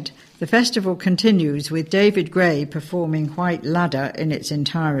Red, the festival continues with David Gray performing White Ladder in its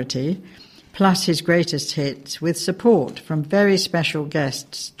entirety, plus his greatest hits, with support from very special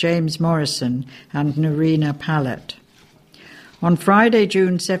guests James Morrison and Narina Pallett. On Friday,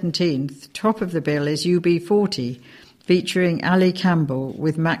 June 17th, top of the bill is UB40, featuring Ali Campbell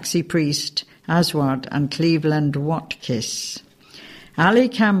with Maxi Priest, Aswad and Cleveland Watkiss. Ali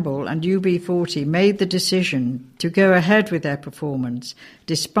Campbell and UB40 made the decision to go ahead with their performance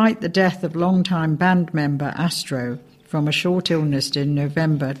despite the death of longtime band member Astro from a short illness in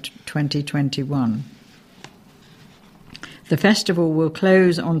November 2021. The festival will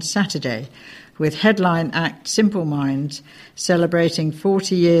close on Saturday with headline act Simple Minds celebrating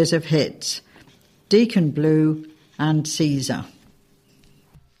 40 years of hits, Deacon Blue and Caesar.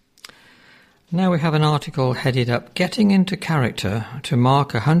 Now we have an article headed up "Getting into Character to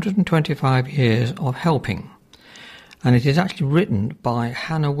mark 125 years of helping." and it is actually written by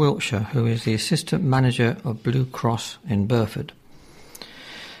Hannah Wiltshire, who is the Assistant Manager of Blue Cross in Burford.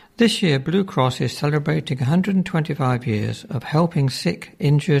 This year, Blue Cross is celebrating 125 years of helping sick,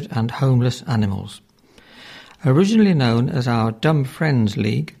 injured and homeless animals. Originally known as our Dumb Friends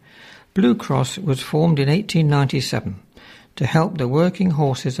League, Blue Cross was formed in 1897 to help the working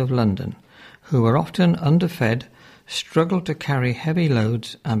horses of London, who were often underfed, struggled to carry heavy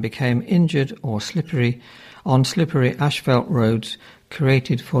loads and became injured or slippery asphalt roads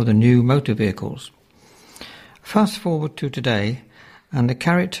created for the new motor vehicles. Fast forward to today, and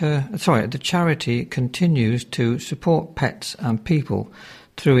the charity continues to support pets and people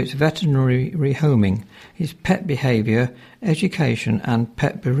through its veterinary rehoming, its pet behaviour, education and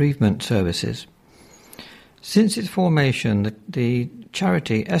pet bereavement services. Since its formation, the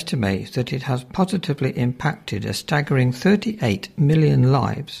charity estimates that it has positively impacted a staggering 38 million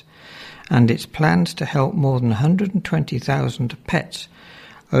lives, and its plans to help more than 120,000 pets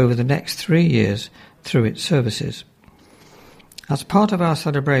over the next 3 years through its services. As part of our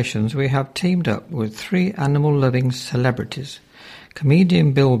celebrations, we have teamed up with 3 animal-loving celebrities: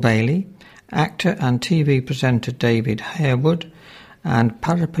 comedian Bill Bailey, actor and TV presenter David Harewood, and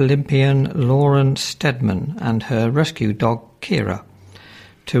Paralympian Lauren Steadman and her rescue dog Kira,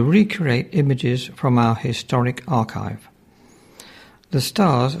 to recreate images from our historic archive. The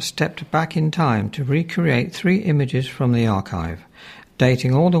stars stepped back in time to recreate 3 images from the archive,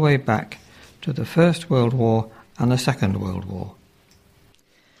 dating all the way back to the First World War and the Second World War.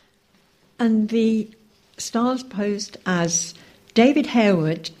 And the stars posed as David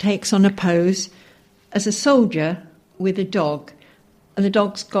Harewood takes on a pose as a soldier with a dog, and the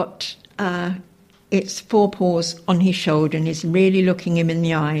dog's got its forepaws on his shoulder and is really looking him in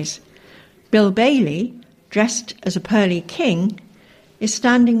the eyes. Bill Bailey, dressed as a Pearly King, is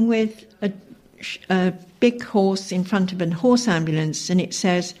standing with a big horse in front of a horse ambulance, and it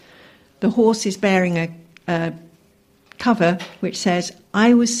says, the horse is bearing a cover which says,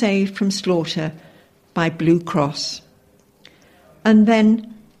 "I was saved from slaughter by Blue Cross." And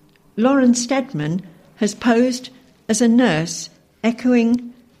then Lauren Steadman has posed as a nurse,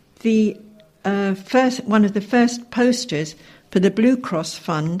 echoing the one of the first posters for the Blue Cross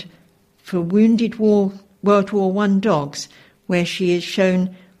Fund for wounded World War I dogs, where she is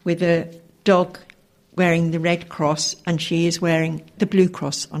shown with a dog wearing the Red Cross, and she is wearing the Blue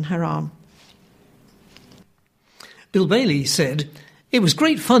Cross on her arm. Bill Bailey said, "It was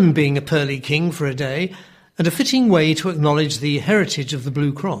great fun being a Pearly King for a day, and a fitting way to acknowledge the heritage of the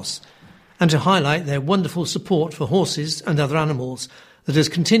Blue Cross, and to highlight their wonderful support for horses and other animals that has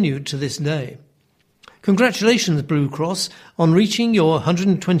continued to this day. Congratulations, Blue Cross, on reaching your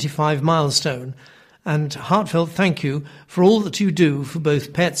 125 milestone, and heartfelt thank you for all that you do for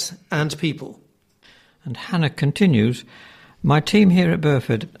both pets and people." And Hannah continues, "My team here at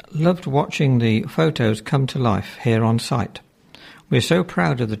Burford loved watching the photos come to life here on site. We're so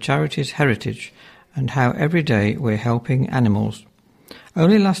proud of the charity's heritage and how every day we're helping animals.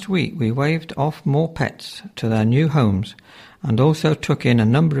 Only last week we waved off more pets to their new homes and also took in a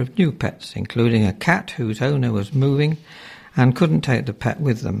number of new pets, including a cat whose owner was moving and couldn't take the pet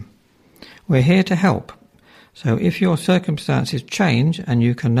with them. We're here to help, so if your circumstances change and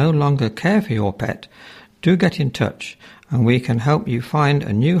you can no longer care for your pet, do get in touch and we can help you find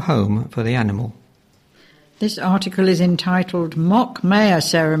a new home for the animal." This article is entitled "Mock Mayor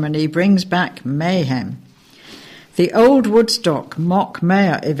Ceremony Brings Back Mayhem." The Old Woodstock Mock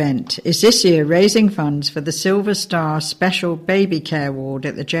Mayor event is this year raising funds for the Silver Star Special Baby Care Ward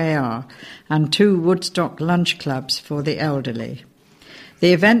at the JR and 2 Woodstock lunch clubs for the elderly.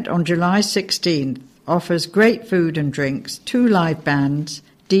 The event on July 16th offers great food and drinks, 2 live bands,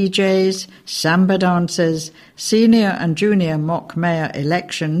 DJs, samba dancers, senior and junior mock mayor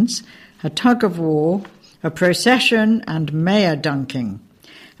elections, a tug of war, a procession and mayor dunking,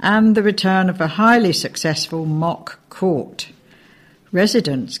 and the return of a highly successful mock court.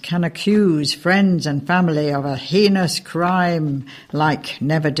 Residents can accuse friends and family of a heinous crime like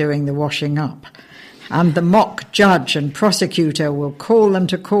never doing the washing up, and the mock judge and prosecutor will call them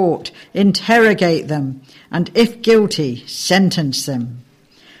to court, interrogate them, and if guilty, sentence them.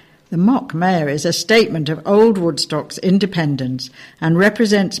 The mock mayor is a statement of Old Woodstock's independence and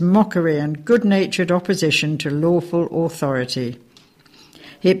represents mockery and good-natured opposition to lawful authority.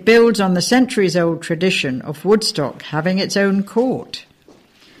 It builds on the centuries-old tradition of Woodstock having its own court.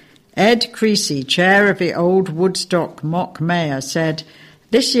 Ed Creasy, chair of the Old Woodstock Mock Mayor, said,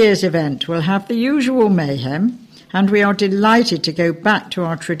 "This year's event will have the usual mayhem, and we are delighted to go back to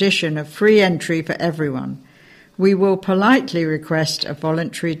our tradition of free entry for everyone. We will politely request a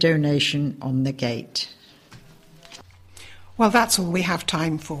voluntary donation on the gate." Well, that's all we have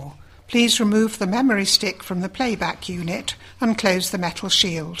time for. Please remove the memory stick from the playback unit and close the metal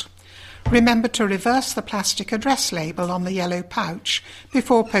shield. Remember to reverse the plastic address label on the yellow pouch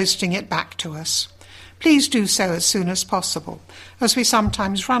before posting it back to us. Please do so as soon as possible, as we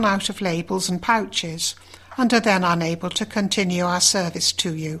sometimes run out of labels and pouches and are then unable to continue our service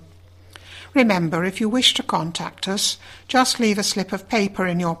to you. Remember, if you wish to contact us, just leave a slip of paper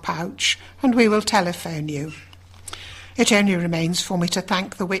in your pouch and we will telephone you. It only remains for me to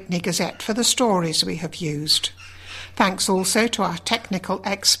thank the Witney Gazette for the stories we have used. Thanks also to our technical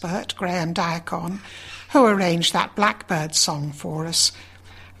expert, Graham Diacon, who arranged that Blackbird song for us,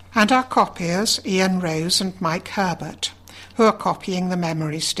 and our copiers, Ian Rose and Mike Herbert, who are copying the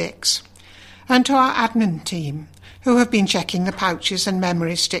memory sticks, and to our admin team, who have been checking the pouches and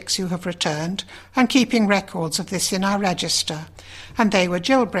memory sticks you have returned and keeping records of this in our register, and they were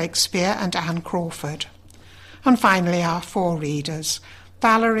Jill Breakspear and Anne Crawford. And finally our 4 readers,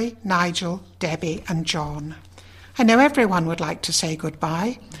 Valerie, Nigel, Debbie and John. I know everyone would like to say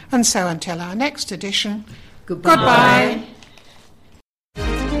goodbye, and so until our next edition, goodbye.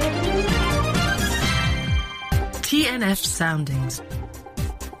 TNF Soundings.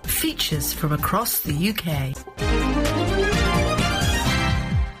 Features from across the UK.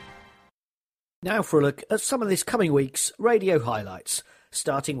 Now for a look at some of this coming week's radio highlights,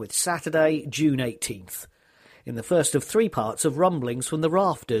 starting with Saturday, June 18th. In the first of 3 parts of Rumblings from the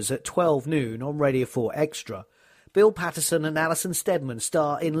Rafters at 12 noon on Radio 4 Extra, Bill Patterson and Alison Steadman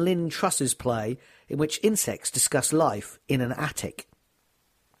star in Lynn Truss's play in which insects discuss life in an attic.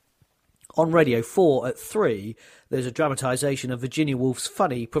 On Radio 4 at 3, there's a dramatisation of Virginia Woolf's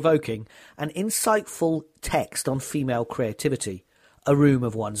funny, provoking and insightful text on female creativity, A Room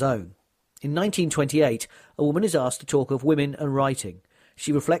of One's Own. In 1928, a woman is asked to talk of women and writing.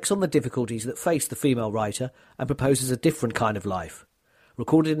 She reflects on the difficulties that face the female writer and proposes a different kind of life.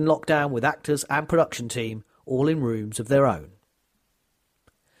 Recorded in lockdown with actors and production team, all in rooms of their own.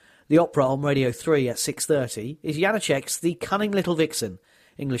 The opera on Radio 3 at 6:30 is Janacek's The Cunning Little Vixen,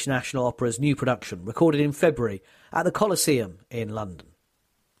 English National Opera's new production, recorded in February at the Coliseum in London.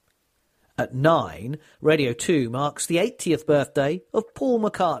 At 9, Radio 2 marks the 80th birthday of Paul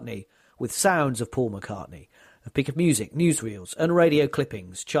McCartney, with sounds of Paul McCartney, a pick of music, newsreels and radio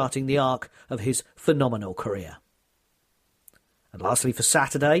clippings charting the arc of his phenomenal career. And lastly for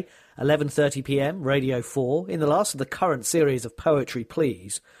Saturday, 11:30pm, Radio 4, in the last of the current series of Poetry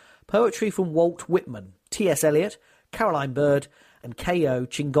Please, poetry from Walt Whitman, T.S. Eliot, Caroline Bird and K.O.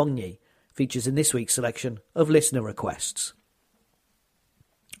 Chingonyi features in this week's selection of listener requests.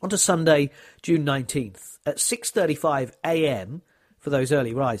 On to Sunday, June 19th, at 6:35am, for those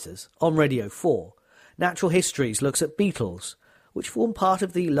early risers, on Radio 4, Natural Histories looks at beetles, which form part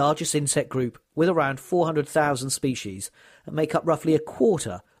of the largest insect group with around 400,000 species and make up roughly a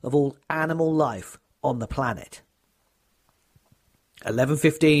quarter of all animal life on the planet.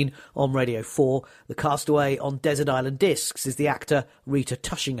 11:15 on Radio 4, The Castaway on Desert Island Discs is the actor Rita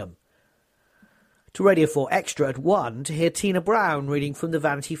Tushingham. To Radio 4 Extra at 1 to hear Tina Brown reading from the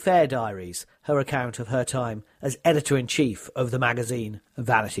Vanity Fair diaries, her account of her time as editor-in-chief of the magazine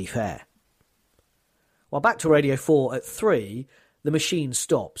Vanity Fair. While back to Radio 4 at 3, The Machine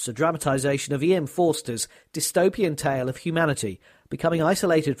Stops, a dramatisation of E.M. Forster's dystopian tale of humanity becoming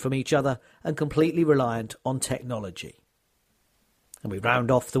isolated from each other and completely reliant on technology. And we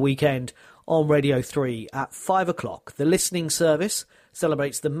round off the weekend on Radio 3 at 5 o'clock. The listening service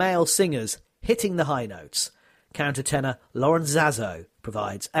celebrates the male singers hitting the high notes. Countertenor Lawrence Zazzo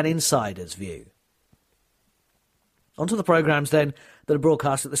provides an insider's view. On to the programmes then that are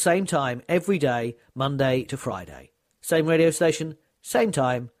broadcast at the same time every day, Monday to Friday. Same radio station, same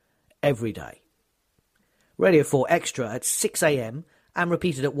time, every day. Radio 4 Extra at 6am and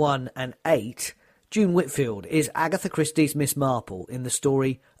repeated at 1 and 8. June Whitfield is Agatha Christie's Miss Marple in the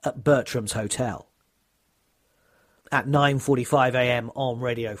story At Bertram's Hotel. At 9:45am on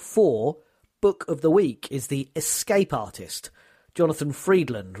Radio 4, Book of the Week is The Escape Artist. Jonathan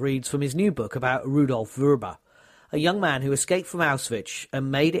Friedland reads from his new book about Rudolf Vrba, a young man who escaped from Auschwitz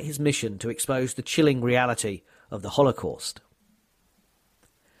and made it his mission to expose the chilling reality of the Holocaust.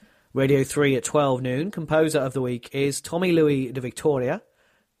 Radio 3 at 12 noon, Composer of the Week is Tommy Louis de Victoria,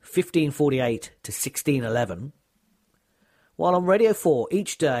 1548 to 1611. While on Radio 4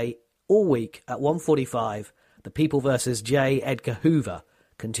 each day, all week at 1:45, The People vs. J. Edgar Hoover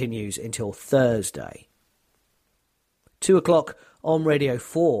continues until Thursday. 2 o'clock on Radio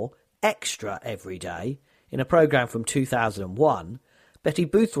 4, Extra every day. In a programme from 2001, Betty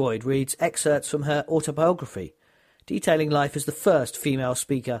Boothroyd reads excerpts from her autobiography, detailing life as the first female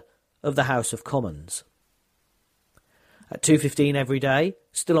Speaker of the House of Commons. At 2:15 every day,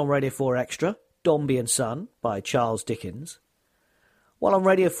 still on Radio 4 Extra, Dombey and Son by Charles Dickens. While on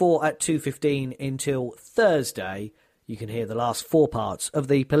Radio 4 at 2:15 until Thursday, you can hear the last 4 parts of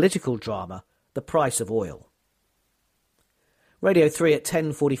the political drama, The Price of Oil. Radio 3 at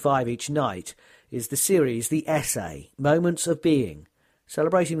 10:45 each night is the series The Essay, Moments of Being,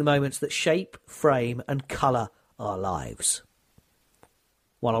 celebrating the moments that shape, frame and colour our lives.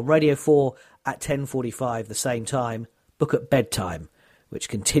 While on Radio 4 at 10:45 the same time, Book at Bedtime, which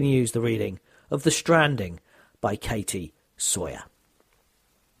continues the reading of The Stranding by Katie Sawyer.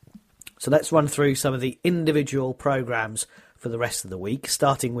 So let's run through some of the individual programmes for the rest of the week,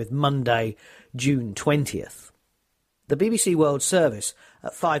 starting with Monday, June 20th. The BBC World Service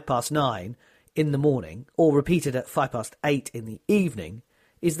at 9:05 in the morning, or repeated at 8:05 in the evening,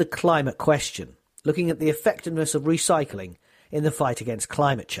 is The Climate Question, looking at the effectiveness of recycling in the fight against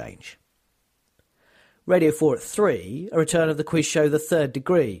climate change. Radio 4 at 3, a return of the quiz show The Third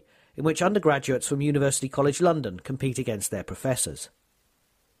Degree, in which undergraduates from University College London compete against their professors.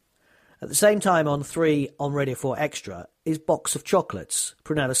 At the same time on 3 on Radio 4 Extra is Box of Chocolates.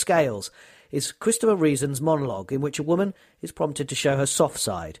 Prunella Scales is Christopher Reason's monologue in which a woman is prompted to show her soft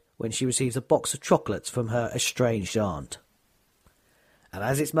side when she receives a box of chocolates from her estranged aunt. And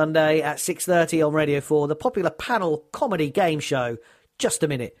as it's Monday at 6:30 on Radio 4, the popular panel comedy game show Just a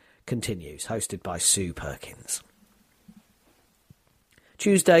Minute continues, hosted by Sue Perkins.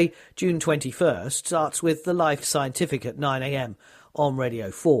 Tuesday, June 21st, starts with The Life Scientific at 9 a.m. on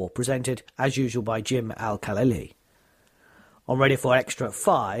Radio 4, presented as usual by Jim Al-Khalili. On Radio 4 Extra at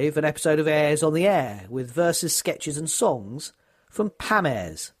 5, an episode of Airs on the Air, with verses, sketches and songs from Pam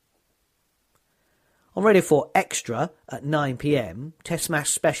Ayres. On Radio 4 Extra at 9 p.m, Test Match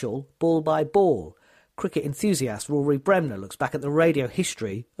Special, Ball by Ball. Cricket enthusiast Rory Bremner looks back at the radio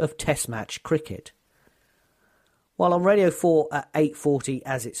history of Test Match cricket. While on Radio 4 at 8:40,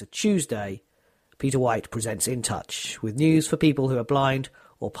 as it's a Tuesday, Peter White presents In Touch, with news for people who are blind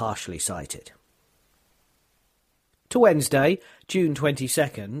or partially sighted. To Wednesday, June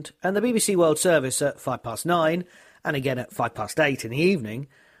 22nd, and the BBC World Service at 9:05, and again at 8:05 in the evening,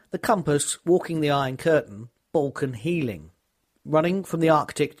 The Compass, Walking the Iron Curtain, Balkan Healing. Running from the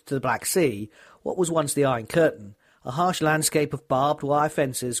Arctic to the Black Sea, what was once the Iron Curtain, a harsh landscape of barbed wire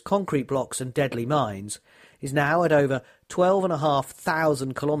fences, concrete blocks and deadly mines, is now at over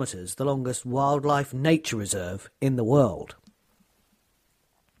 12,500 kilometres the longest wildlife nature reserve in the world.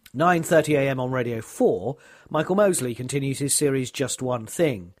 9:30 a.m. on Radio 4, Michael Mosley continues his series Just One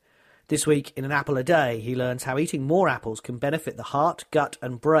Thing. This week, in An Apple a Day, he learns how eating more apples can benefit the heart, gut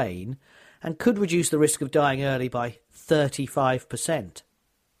and brain, and could reduce the risk of dying early by 35%.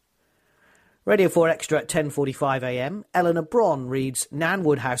 Radio 4 Extra at 10:45 a.m, Eleanor Bron reads Nan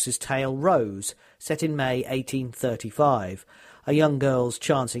Woodhouse's tale Rose, set in May 1835. A young girl's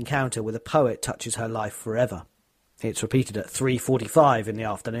chance encounter with a poet touches her life forever. It's repeated at 3:45 in the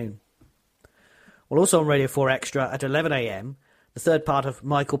afternoon. Well, also on Radio 4 Extra at 11 a.m, the third part of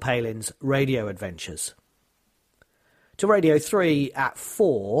Michael Palin's Radio Adventures. To Radio 3 at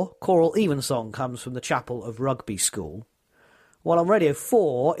 4, Choral Evensong comes from the chapel of Rugby School. While on Radio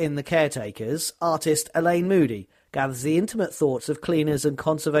 4, in The Caretakers, artist Elaine Moody gathers the intimate thoughts of cleaners and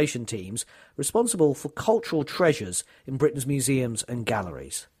conservation teams responsible for cultural treasures in Britain's museums and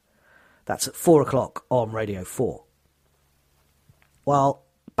galleries. That's at 4 o'clock on Radio 4. While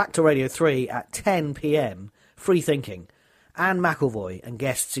back to Radio 3 at 10 p.m, Free Thinking, Anne McElvoy and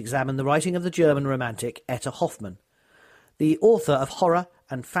guests examine the writing of the German romantic Etta Hoffmann, the author of horror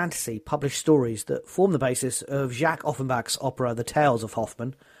and fantasy published stories that form the basis of Jacques Offenbach's opera The Tales of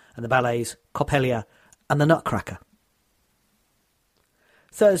Hoffmann and the ballets Coppelia and The Nutcracker.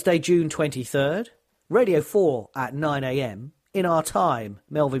 Thursday, June 23rd, Radio 4 at 9 a.m, In Our Time,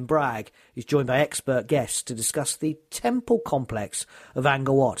 Melvyn Bragg is joined by expert guests to discuss the temple complex of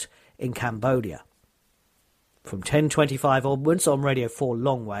Angkor Wat in Cambodia. From 10:25 onwards on Radio 4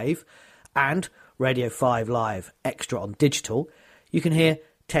 Longwave and Radio 5 Live Extra on digital, you can hear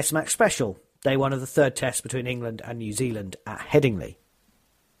Test Match Special, day one of the third test between England and New Zealand at Headingley.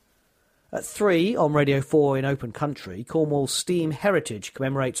 At 3 on Radio 4 in Open Country, Cornwall's Steam Heritage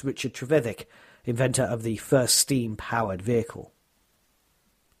commemorates Richard Trevithick, inventor of the first steam-powered vehicle.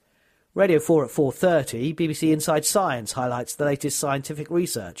 Radio 4 at 4:30, BBC Inside Science highlights the latest scientific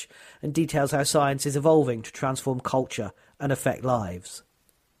research and details how science is evolving to transform culture and affect lives.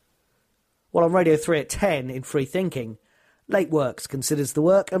 While on Radio 3 at 10 in Free Thinking, Late Works considers the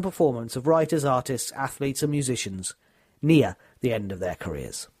work and performance of writers, artists, athletes and musicians near the end of their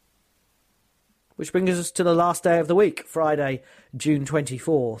careers. Which brings us to the last day of the week, Friday, June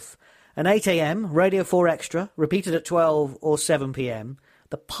 24th, At 8 a.m, Radio 4 Extra, repeated at 12 or 7 p.m,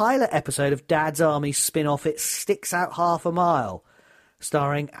 the pilot episode of Dad's Army spin-off It Sticks Out Half a Mile,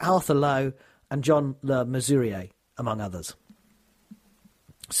 starring Arthur Lowe and John Le Mesurier, among others.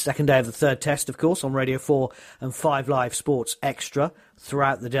 Second day of the third test, of course, on Radio 4 and 5 Live Sports Extra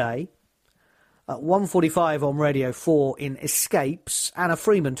throughout the day. At 1:45 on Radio 4 in Escapes, Anna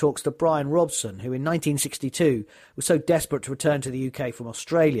Freeman talks to Brian Robson, who in 1962 was so desperate to return to the UK from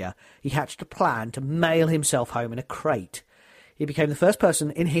Australia, he hatched a plan to mail himself home in a crate. He became the first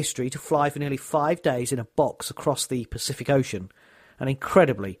person in history to fly for nearly 5 days in a box across the Pacific Ocean, an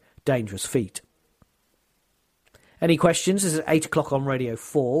incredibly dangerous feat. Any Questions is at 8 o'clock on Radio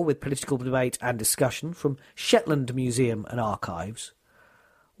 4 with political debate and discussion from Shetland Museum and Archives.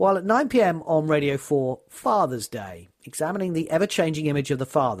 While at 9 p.m. on Radio 4, Father's Day, examining the ever-changing image of the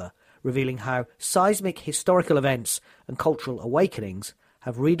father, revealing how seismic historical events and cultural awakenings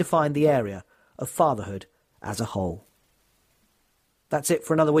have redefined the area of fatherhood as a whole. That's it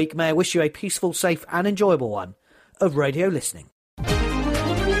for another week. May I wish you a peaceful, safe and enjoyable one of radio listening.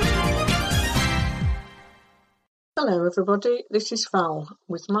 Hello everybody, this is Val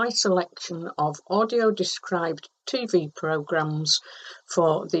with my selection of audio-described TV programmes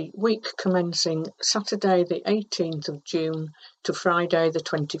for the week commencing Saturday the 18th of June to Friday the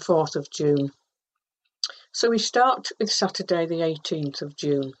 24th of June. So we start with Saturday the 18th of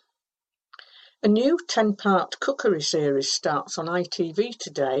June. A new 10-part cookery series starts on ITV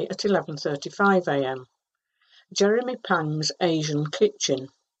today at 11:35am. Jeremy Pang's Asian Kitchen.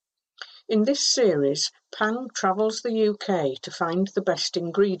 In this series, Pang travels the UK to find the best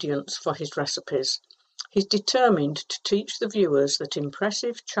ingredients for his recipes. He's determined to teach the viewers that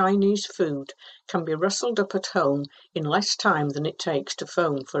impressive Chinese food can be rustled up at home in less time than it takes to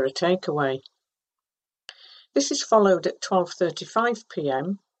phone for a takeaway. This is followed at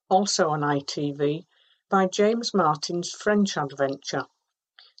 12:35pm, also on ITV, by James Martin's French Adventure.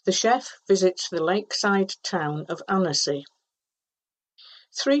 The chef visits the lakeside town of Annecy.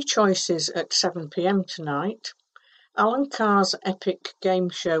 Three choices at 7 p.m. tonight. Alan Carr's epic game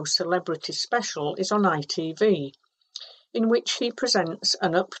show Celebrity Special is on ITV, in which he presents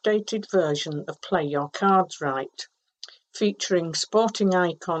an updated version of Play Your Cards Right, featuring sporting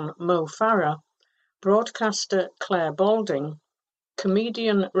icon Mo Farah, broadcaster Claire Balding,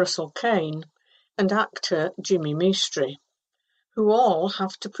 comedian Russell Kane, and actor Jimmy Mistry, who all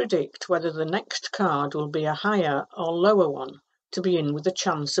have to predict whether the next card will be a higher or lower one, to be in with a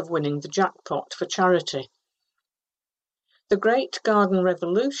chance of winning the jackpot for charity. The Great Garden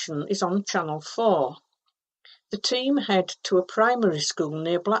Revolution is on Channel 4. The team head to a primary school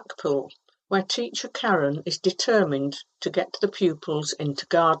near Blackpool, where teacher Karen is determined to get the pupils into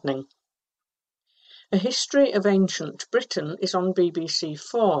gardening. A History of Ancient Britain is on BBC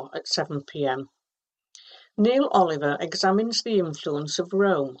 4 at 7 p.m. Neil Oliver examines the influence of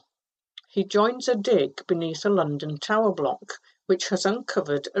Rome. He joins a dig beneath a London tower block, which has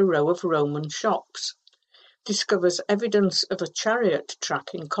uncovered a row of Roman shops, discovers evidence of a chariot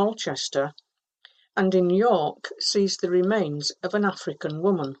track in Colchester, and in York sees the remains of an African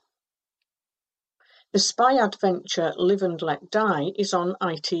woman. The spy adventure Live and Let Die is on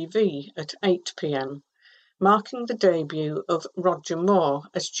ITV at 8 p.m, marking the debut of Roger Moore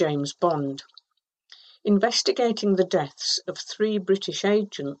as James Bond. Investigating the deaths of 3 British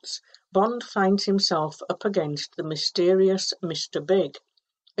agents, Bond finds himself up against the mysterious Mr. Big,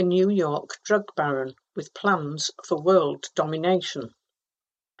 a New York drug baron with plans for world domination.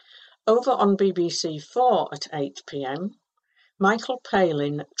 Over on BBC 4 at 8 p.m, Michael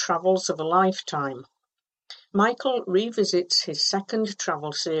Palin Travels of a Lifetime. Michael revisits his second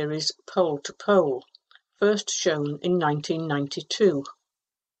travel series Pole to Pole, first shown in 1992.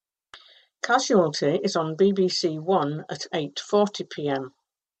 Casualty is on BBC 1 at 8:40 p.m.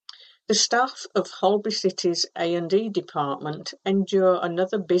 The staff of Holby City's A&E department endure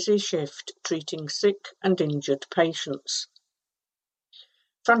another busy shift treating sick and injured patients.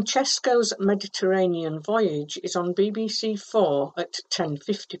 Francesco's Mediterranean Voyage is on BBC 4 at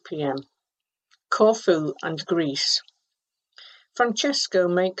 10:50 p.m. Corfu and Greece. Francesco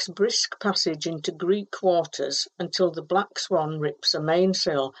makes brisk passage into Greek waters until the Black Swan rips a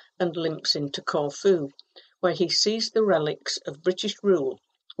mainsail and limps into Corfu, where he sees the relics of British rule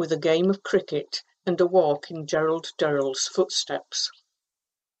with a game of cricket and a walk in Gerald Durrell's footsteps.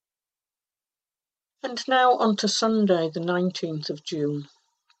 And now on to Sunday the 19th of June.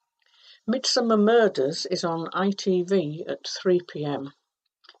 Midsummer Murders is on ITV at 3 p.m.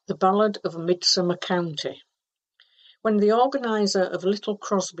 The Ballad of Midsummer County. When the organiser of Little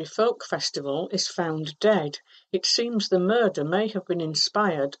Crosby Folk Festival is found dead, it seems the murder may have been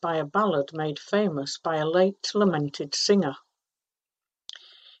inspired by a ballad made famous by a late lamented singer.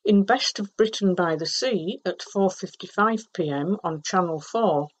 In Best of Britain by the Sea at 4:55 p.m. on Channel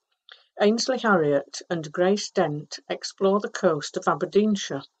 4, Ainsley Harriott and Grace Dent explore the coast of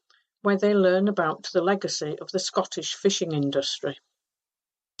Aberdeenshire, where they learn about the legacy of the Scottish fishing industry.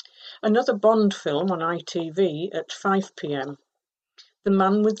 Another Bond film on ITV at 5 p.m, The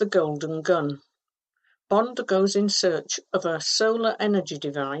Man with the Golden Gun. Bond goes in search of a solar energy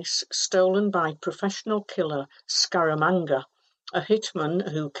device stolen by professional killer Scaramanga, a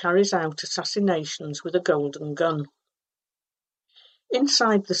hitman who carries out assassinations with a golden gun.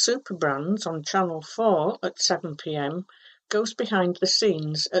 Inside the Superbrands on Channel 4 at 7 p.m. goes behind the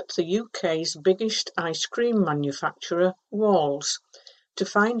scenes at the UK's biggest ice cream manufacturer, Walls, to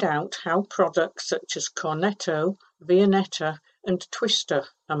find out how products such as Cornetto, Viennetta and Twister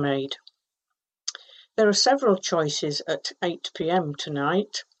are made. There are several choices at 8 p.m.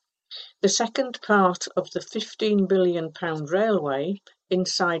 tonight. The second part of the £15 billion railway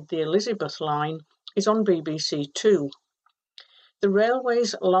inside the Elizabeth line is on BBC Two. The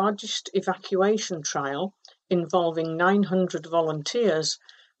railway's largest evacuation trial, involving 900 volunteers,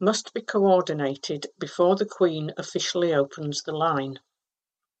 must be coordinated before the Queen officially opens the line.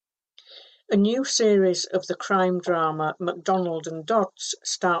 A new series of the crime drama MacDonald and Dodds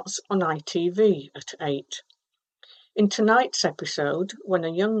starts on ITV at 8. In tonight's episode, when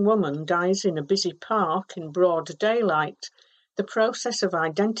a young woman dies in a busy park in broad daylight, the process of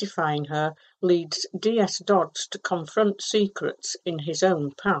identifying her leads D.S. Dodds to confront secrets in his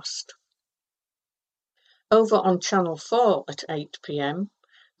own past. Over on Channel 4 at 8 p.m,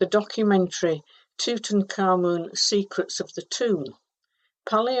 the documentary Tutankhamun: Secrets of the Tomb.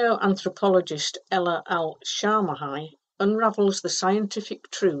 Paleoanthropologist Ella Al-Shamahai unravels the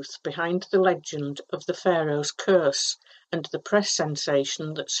scientific truth behind the legend of the Pharaoh's curse and the press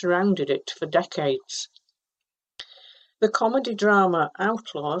sensation that surrounded it for decades. The comedy drama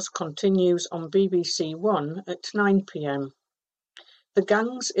Outlaws continues on BBC One at 9 p.m. The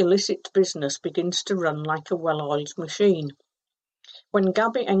gang's illicit business begins to run like a well-oiled machine. When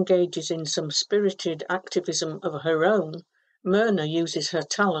Gabby engages in some spirited activism of her own, Myrna uses her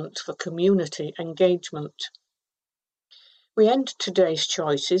talent for community engagement. We end today's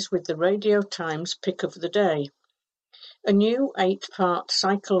choices with the Radio Times pick of the day. A new 8-part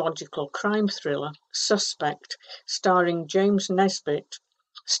psychological crime thriller, Suspect, starring James Nesbitt,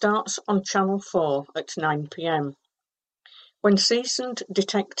 starts on Channel 4 at 9 p.m. When seasoned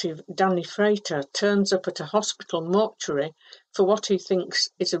detective Danny Frater turns up at a hospital mortuary for what he thinks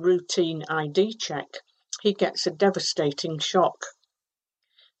is a routine ID check, he gets a devastating shock.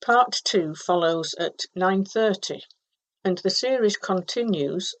 Part 2 follows at 9:30, and the series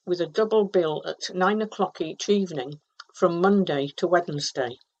continues with a double bill at 9 o'clock each evening from Monday to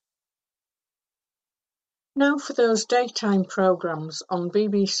Wednesday. Now for those daytime programmes on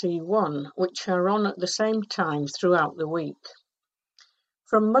BBC One which are on at the same time throughout the week.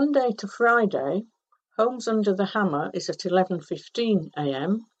 From Monday to Friday, Homes Under the Hammer is at 11:15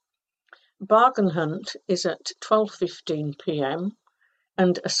 a.m, Bargain Hunt is at 12:15 p.m,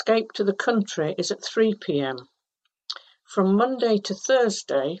 and Escape to the Country is at 3 p.m. From Monday to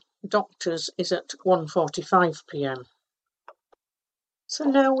Thursday, Doctors is at 1:45 p.m. So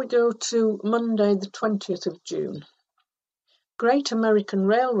now we go to Monday the 20th of June. Great American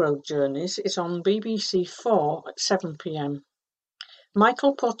Railroad Journeys is on BBC 4 at 7 p.m.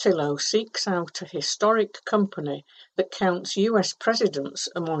 Michael Portillo seeks out a historic company that counts US presidents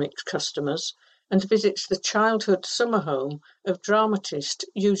among its customers and visits the childhood summer home of dramatist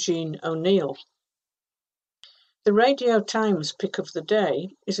Eugene O'Neill. The Radio Times pick of the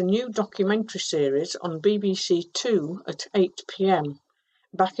day is a new documentary series on BBC Two at 8 p.m,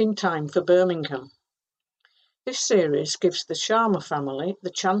 Back in Time for Birmingham. This series gives the Sharma family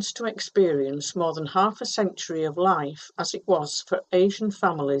the chance to experience more than half a century of life as it was for Asian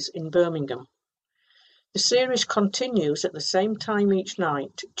families in Birmingham. The series continues at the same time each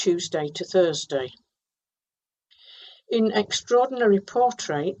night, Tuesday to Thursday. In Extraordinary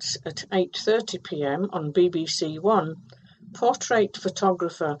Portraits at 8:30 p.m. on BBC One, portrait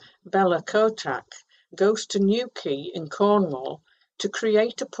photographer Bella Kotak goes to Newquay in Cornwall to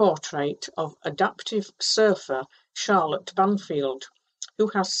create a portrait of adaptive surfer Charlotte Banfield, who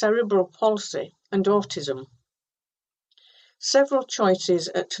has cerebral palsy and autism. Several choices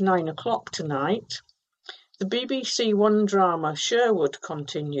at 9 o'clock tonight. The BBC One drama Sherwood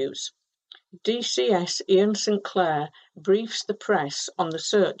continues. DCS Ian Sinclair briefs the press on the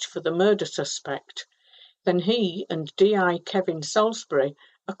search for the murder suspect. Then he and DI Kevin Salisbury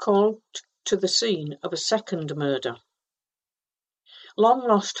are called to the scene of a second murder. Long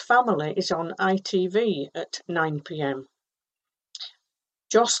Lost Family is on ITV at 9 p.m.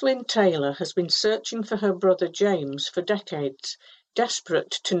 Jocelyn Taylor has been searching for her brother James for decades,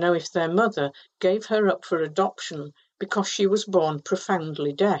 desperate to know if their mother gave her up for adoption because she was born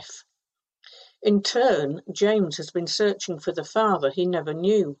profoundly deaf. In turn, James has been searching for the father he never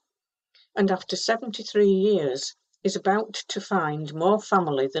knew, and after 73 years is about to find more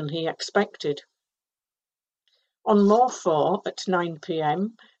family than he expected. On More 4 at 9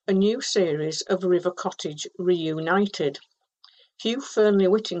 p.m, a new series of River Cottage Reunited. Hugh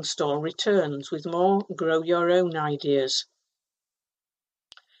Fearnley-Whittingstall returns with more Grow Your Own ideas.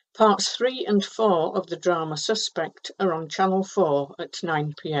 Parts 3 and 4 of the drama Suspect are on Channel 4 at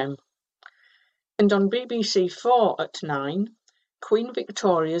 9 p.m. And on BBC 4 at 9, Queen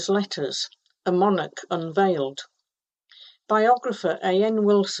Victoria's Letters, A Monarch Unveiled. Biographer A.N.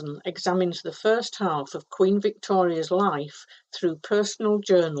 Wilson examines the first half of Queen Victoria's life through personal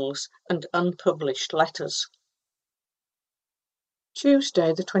journals and unpublished letters.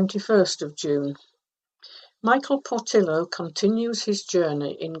 Tuesday, the 21st of June. Michael Portillo continues his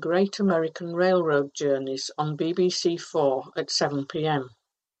journey in Great American Railroad Journeys on BBC 4 at 7 p.m.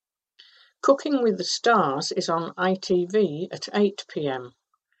 Cooking with the Stars is on ITV at 8 p.m.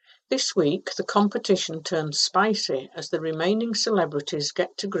 This week, the competition turns spicy as the remaining celebrities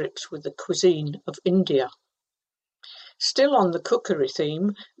get to grips with the cuisine of India. Still on the cookery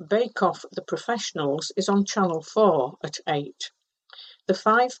theme, Bake Off The Professionals is on Channel 4 at 8. The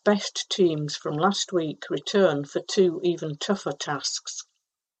 5 best teams from last week return for 2 even tougher tasks.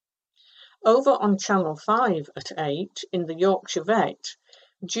 Over on Channel 5 at 8, in the Yorkshire Vet,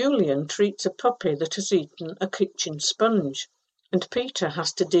 Julian treats a puppy that has eaten a kitchen sponge, and Peter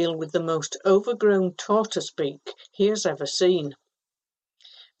has to deal with the most overgrown tortoise beak he has ever seen.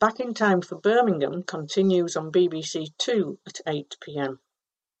 Back in Time for Birmingham continues on BBC 2 at 8 p.m.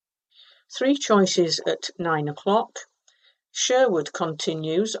 3 Choices at 9 o'clock. Sherwood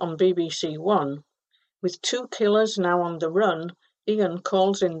continues on BBC 1. With 2 killers now on the run, Ian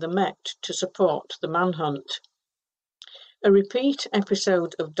calls in the Met to support the manhunt. A repeat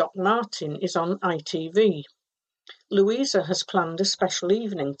episode of Doc Martin is on ITV. Louisa has planned a special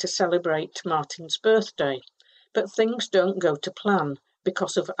evening to celebrate Martin's birthday, but things don't go to plan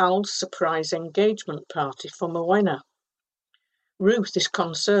because of Al's surprise engagement party for Morwenna. Ruth is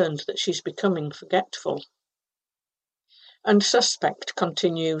concerned that she's becoming forgetful. And Suspect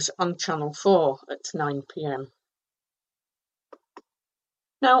continues on Channel 4 at 9 p.m.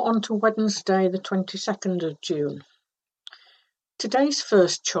 Now on to Wednesday, the 22nd of June. Today's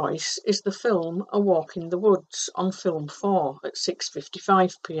first choice is the film A Walk in the Woods on Film 4 at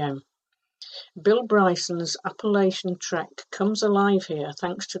 6:55 p.m. Bill Bryson's Appalachian Trek comes alive here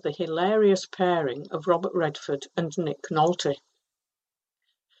thanks to the hilarious pairing of Robert Redford and Nick Nolte.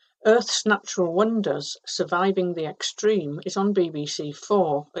 Earth's Natural Wonders, Surviving the Extreme is on BBC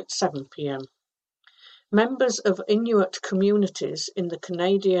 4 at 7 p.m. Members of Inuit communities in the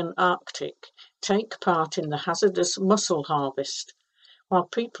Canadian Arctic take part in the hazardous mussel harvest, while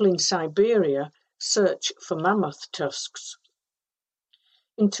people in Siberia search for mammoth tusks.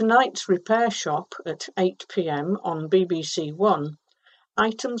 In tonight's Repair Shop at 8 p.m. on BBC 1,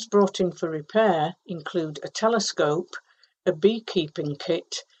 items brought in for repair include a telescope, a beekeeping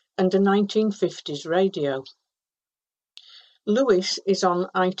kit, and a 1950s radio. Lewis is on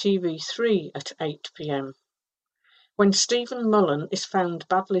ITV3 at 8 p.m. When Stephen Mullen is found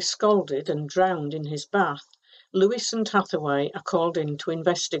badly scalded and drowned in his bath, Lewis and Hathaway are called in to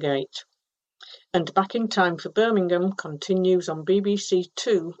investigate. And Back in Time for Birmingham continues on BBC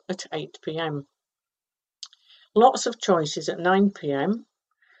 2 at 8 p.m. Lots of choices at 9 p.m.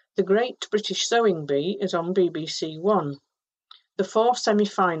 The Great British Sewing Bee is on BBC 1. The 4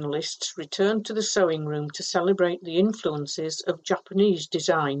 semi-finalists return to the sewing room to celebrate the influences of Japanese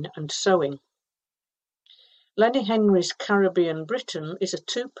design and sewing. Lenny Henry's Caribbean Britain is a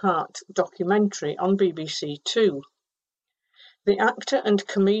 2-part documentary on BBC 2. The actor and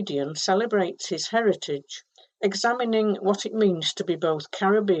comedian celebrates his heritage, examining what it means to be both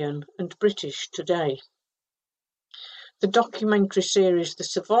Caribbean and British today. The documentary series The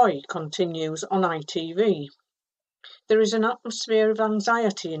Savoy continues on ITV. There is an atmosphere of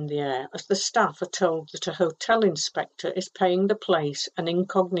anxiety in the air as the staff are told that a hotel inspector is paying the place an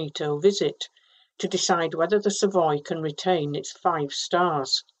incognito visit to decide whether the Savoy can retain its 5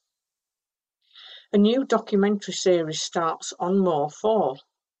 stars. A new documentary series starts on More 4.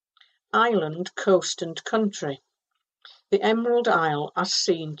 Island, Coast and Country. The Emerald Isle as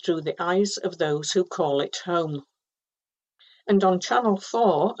seen through the eyes of those who call it home. And on Channel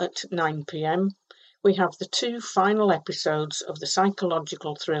 4 at 9 p.m, we have the 2 final episodes of the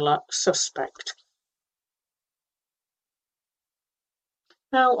psychological thriller Suspect.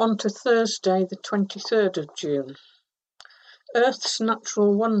 Now on to Thursday, the 23rd of June. Earth's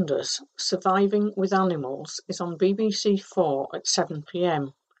Natural Wonders, Surviving with Animals is on BBC4 at 7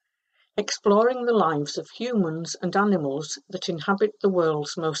 p.m, exploring the lives of humans and animals that inhabit the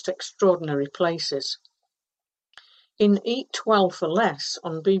world's most extraordinary places. In Eat Well for Less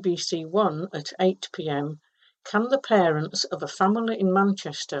on BBC One at 8 p.m, can the parents of a family in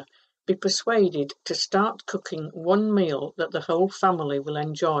Manchester be persuaded to start cooking one meal that the whole family will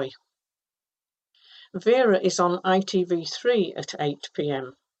enjoy? Vera is on ITV3 at 8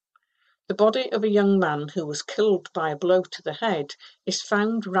 p.m. The body of a young man who was killed by a blow to the head is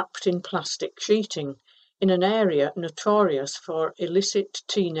found wrapped in plastic sheeting in an area notorious for illicit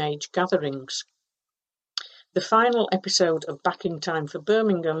teenage gatherings. The final episode of Back in Time for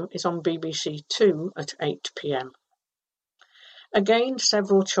Birmingham is on BBC Two at 8 p.m. Again,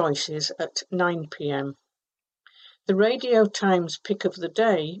 several choices at 9 p.m. The Radio Times pick of the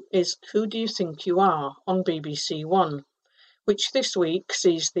day is Who Do You Think You Are on BBC One, which this week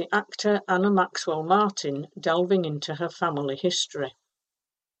sees the actor Anna Maxwell Martin delving into her family history.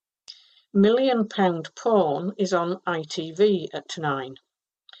 £1 Million Porn is on ITV at 9.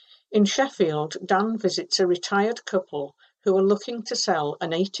 In Sheffield, Dan visits a retired couple who are looking to sell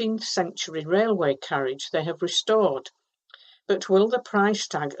an 18th century railway carriage they have restored. But will the price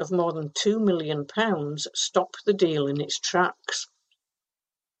tag of more than £2 million stop the deal in its tracks?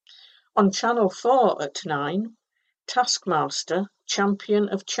 On Channel 4 at 9, Taskmaster, Champion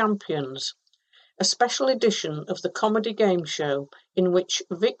of Champions, a special edition of the comedy game show in which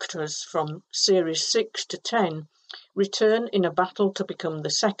victors from Series 6 to 10 return in a battle to become the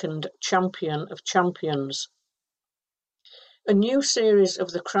second Champion of Champions. A new series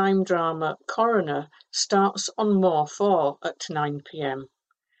of the crime drama Coroner starts on More 4 at 9 p.m.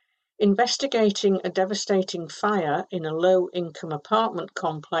 Investigating a devastating fire in a low-income apartment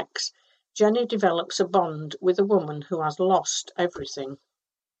complex, Jenny develops a bond with a woman who has lost everything.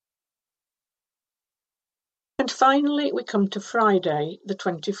 And finally, we come to Friday, the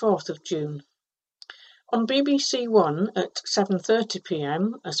 24th of June. On BBC One at 7:30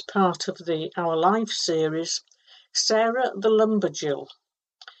 p.m, as part of the Our Lives series, Sarah the Lumberjill.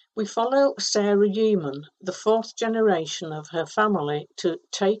 We follow Sarah Yeaman, the 4th generation of her family to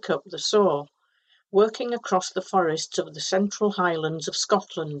take up the saw, working across the forests of the Central Highlands of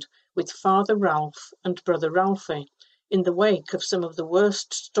Scotland with Father Ralph and Brother Ralphie, in the wake of some of the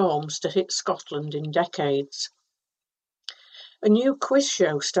worst storms to hit Scotland in decades. A new quiz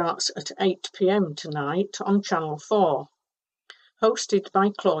show starts at 8 p.m. tonight on Channel 4, hosted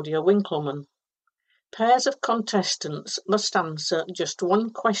by Claudia Winkleman. Pairs of contestants must answer just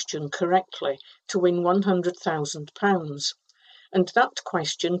one question correctly to win £100,000, and that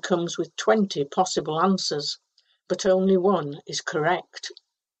question comes with 20 possible answers, but only one is correct.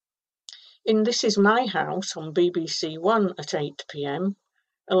 In This Is My House on BBC One at 8 p.m,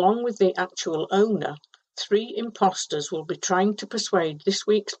 along with the actual owner, 3 imposters will be trying to persuade this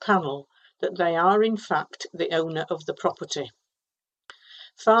week's panel that they are in fact the owner of the property.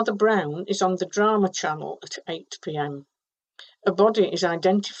 Father Brown is on the Drama Channel at 8 p.m. A body is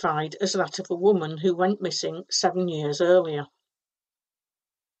identified as that of a woman who went missing 7 years earlier.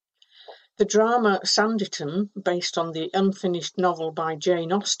 The drama Sanditon, based on the unfinished novel by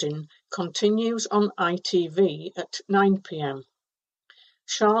Jane Austen, continues on ITV at 9 p.m.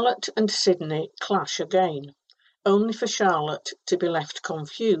 Charlotte and Sydney clash again, only for Charlotte to be left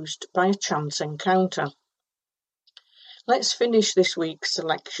confused by a chance encounter. Let's finish this week's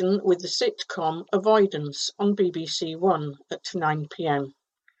selection with the sitcom Avoidance on BBC One at 9 p.m.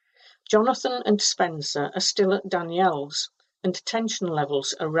 Jonathan and Spencer are still at Danielle's, and tension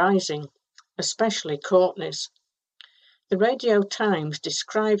levels are rising, especially Courtney's. The Radio Times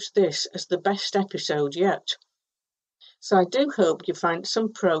describes this as the best episode yet. So I do hope you find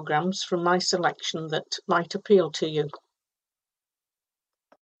some programmes from my selection that might appeal to you.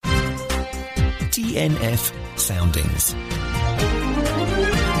 DNF Soundings.